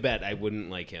willing to bet I wouldn't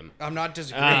like him. I'm not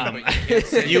disagreeing, but you can't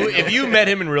say You, you know if you met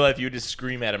him in real life, you would just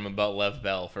scream at him about Lev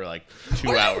Bell for like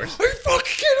 2 hours. Are you fucking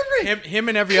kidding me? Him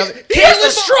and every other. He has the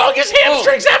strongest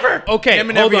hamstrings ever. Okay, Him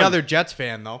and hold every on. other Jets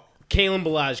fan, though. Kalen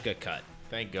Balaj got cut.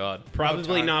 Thank God.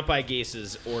 Probably time. not by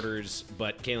Gase's orders,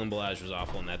 but Kalen Balaj was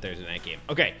awful in that Thursday night game.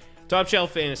 Okay, Top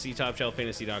Shelf Fantasy,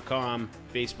 TopShelfFantasy.com,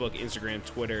 Facebook, Instagram,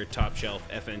 Twitter, Top Shelf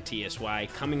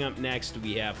FNTSY. Coming up next,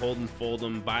 we have Hold 'em, Fold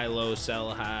 'em, Buy Low,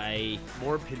 Sell High,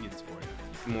 More opinions for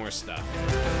you. more stuff.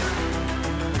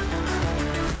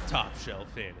 Top Shelf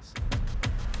Fantasy.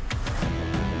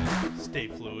 Stay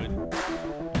fluid.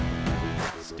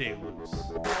 Stay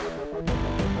loose.